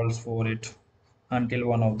almost falls for it until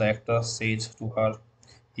one of the actors says to her,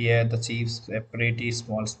 "Yeah, the chief's a pretty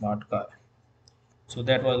small smart guy." So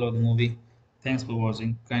that was all the movie. Thanks for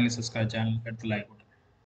watching. Kindly subscribe channel, hit the like button.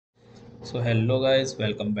 So hello guys,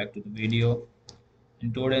 welcome back to the video.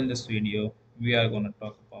 And today in this video, we are gonna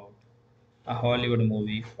talk about a Hollywood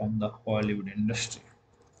movie from the Hollywood industry.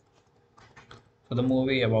 So the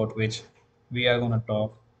movie about which we are gonna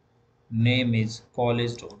talk name is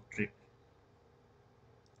College Road Trip.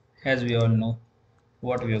 As we all know,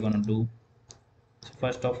 what we are gonna do. So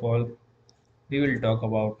first of all, we will talk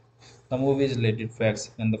about the movie's related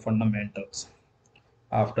facts and the fundamentals.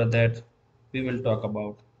 After that, we will talk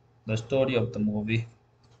about the story of the movie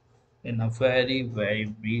in a very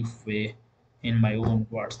brief way in my own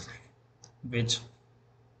words, which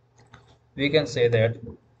we can say that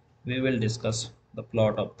we will discuss the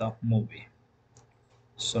plot of the movie.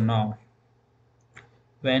 So now,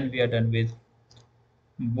 when we are done with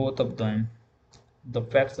both of them, the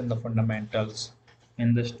facts and the fundamentals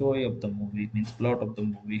in the story of the movie, means plot of the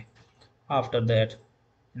movie. After that,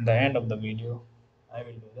 In the end of the video, I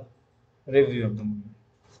will do the review of the movie.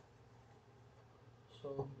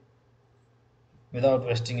 So, without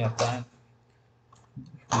wasting your time,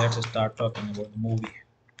 let's start talking about the movie.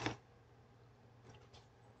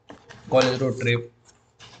 College Road Trip,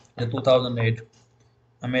 the 2008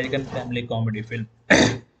 American family comedy film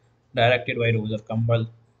directed by Roger Campbell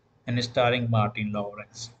and starring Martin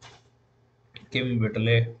Lawrence, Kim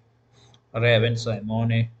Whitley,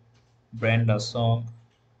 Raven-Symoné, Brenda Song,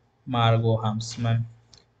 Margot Hamsman,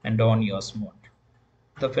 and Donny Osmond.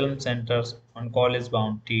 The film centers on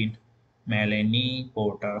college-bound teen Melanie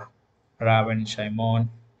Porter, Raven-Symoné,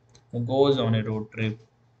 who goes on a road trip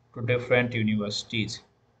to different universities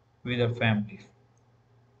with her family,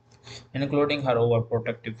 including her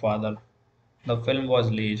overprotective father. The film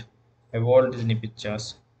was released by Walt Disney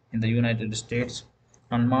Pictures in the United States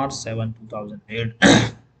on March 7, 2008.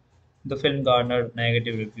 The film garnered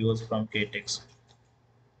negative reviews from critics.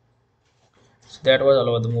 So that was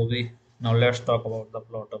all about the movie. Now let's talk about the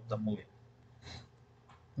plot of the movie.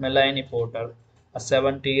 Melanie Porter, a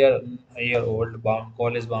 70-year-old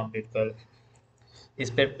college-bound girl, is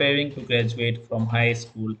preparing to graduate from high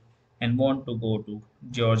school and want to go to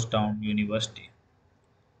Georgetown University.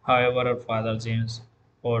 However, her father, James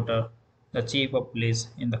Porter, the chief of police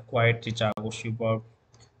in the quiet Chicago suburb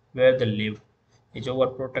where they live, is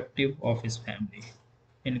overprotective of his family,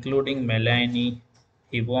 including Melanie.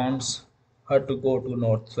 He wants her to go to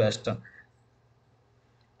Northwestern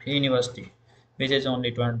University, which is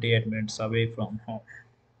only 28 minutes away from home.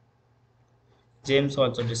 James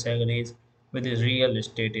also disagrees with his real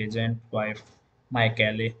estate agent wife,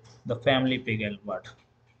 Michaele, the family pig Albert,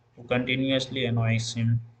 who continuously annoys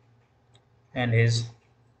him and his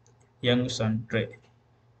young son Trey,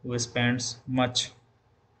 who spends much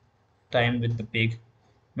time with the pig.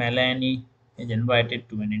 Melanie is invited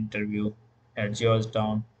to an interview at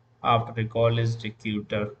Georgetown after a college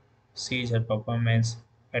recruiter sees her performance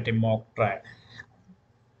at a mock trial.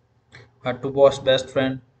 Her two best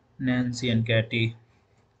friends, Nancy and Katie,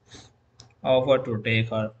 offer to take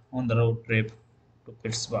her on the road trip to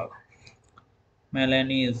Pittsburgh.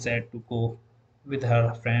 Melanie is sad to go with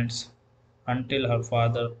her friends until her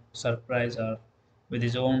father surprises her with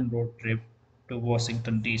his own road trip to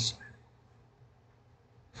Washington, D.C.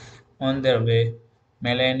 On their way,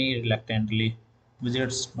 Melanie reluctantly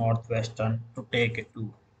visits Northwestern to take a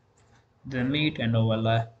tour. They meet and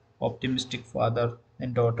overlap optimistic father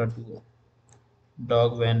and daughter duo,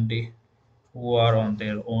 Dog Wendy, who are on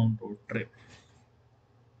their own road trip.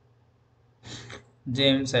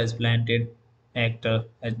 James has planted actor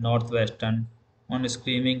at Northwestern on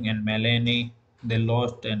screaming and Melanie they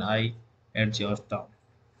lost an eye at Georgetown.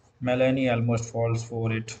 Melanie almost falls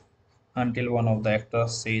for it until one of the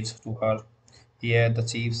actors says to her, "Yeah, the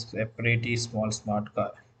chief's a pretty small smart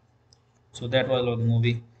guy." So that was all the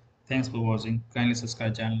movie. Thanks for watching. Kindly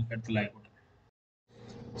subscribe channel, hit the like button.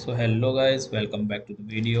 So hello guys, welcome back to the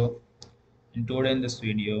video. And today in this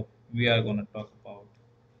video, we are gonna talk about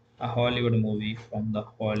a Hollywood movie from the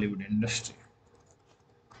Hollywood industry.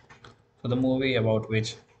 So the movie about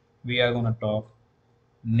which we are gonna talk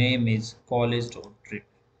name is College Road Trip.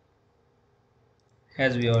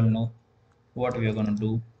 As we all know what we are gonna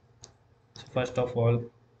do. So first of all,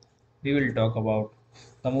 we will talk about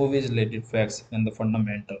the movie's related facts and the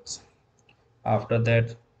fundamentals. After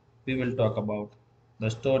that, we will talk about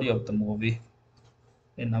the story of the movie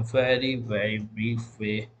in a very brief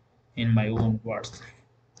way in my own words,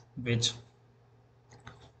 which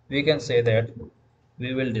we can say that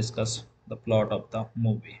we will discuss the plot of the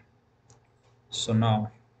movie. So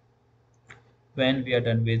now, when we are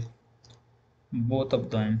done with both of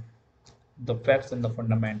them, the facts and the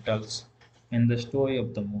fundamentals in the story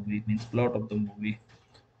of the movie means plot of the movie.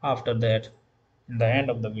 After that, in the end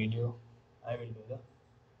of the video, I will do the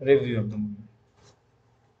review of the movie.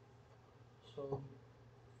 So,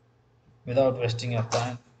 without wasting your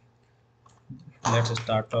time, let's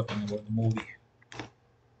start talking about the movie.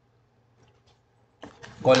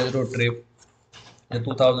 College Road Trip, the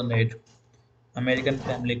 2008 American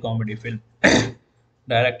family comedy film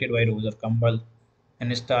directed by Roger Campbell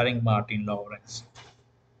and starring Martin Lawrence,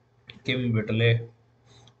 Kim Whitley,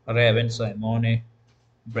 Raven-Symoné,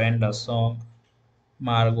 Brenda Song,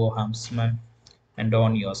 Margot Hamsman, and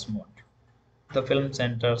Donny Osmond. The film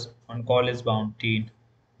centers on college-bound teen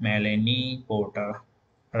Melanie Porter,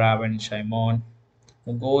 Raven-Symoné,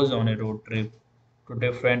 who goes on a road trip to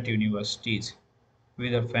different universities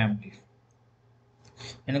with her family,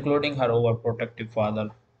 including her overprotective father.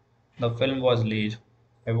 The film was released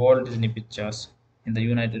by Walt Disney Pictures in the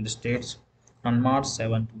United States on March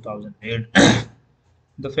 7, 2008.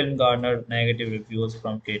 The film garnered negative reviews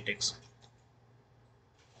from critics.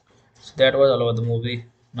 So that was all about the movie.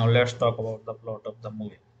 Now let's talk about the plot of the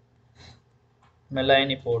movie.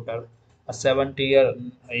 Melanie Porter, a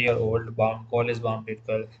 70-year-old college-bound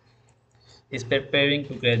girl, is preparing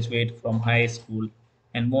to graduate from high school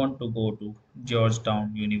and want to go to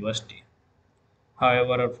Georgetown University.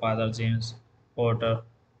 However, her father, James Porter,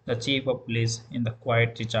 the chief of police in the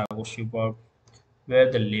quiet Chicago suburb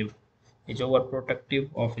where they live, is overprotective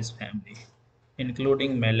of his family,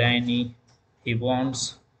 including Melanie. He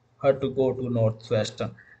wants her to go to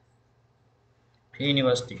Northwestern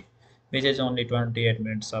University, which is only 28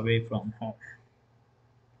 minutes away from home.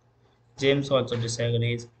 James also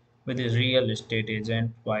disagrees with his real estate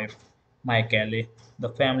agent wife, Michaele, the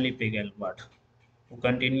family pig Albert, who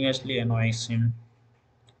continuously annoys him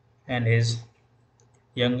and his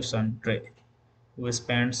young son Trey, who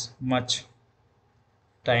spends much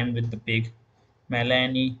time with the pig.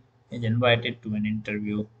 Melanie is invited to an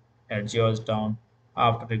interview at Georgetown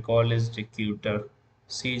after a college recruiter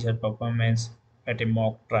sees her performance at a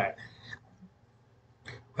mock trial.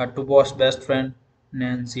 Her two boss best friend,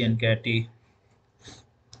 Nancy and Katie,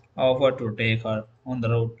 offer to take her on the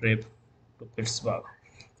road trip to Pittsburgh.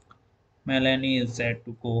 Melanie is set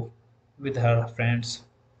to go with her friends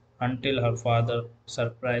until her father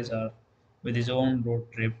surprises her with his own road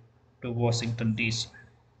trip to Washington, D.C.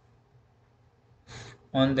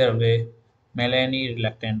 On their way, Melanie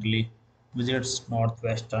reluctantly visits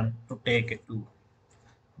Northwestern to take a tour.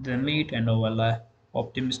 They meet and overlap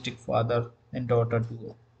optimistic father and daughter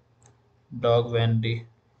duo, Dog Wendy,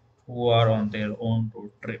 who are on their own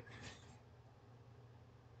road trip.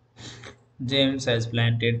 James has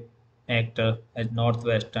planted actor at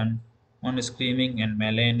Northwestern on Screaming and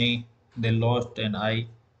Melanie. They lost an eye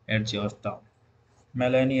at Georgetown.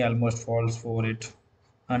 Melanie almost falls for it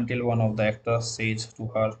until one of the actors says to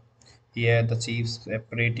her, "Yeah, the chief's a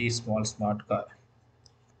pretty small smart guy."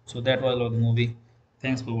 So that was all the movie.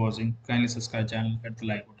 Thanks for watching. Kindly subscribe channel, hit the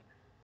like button.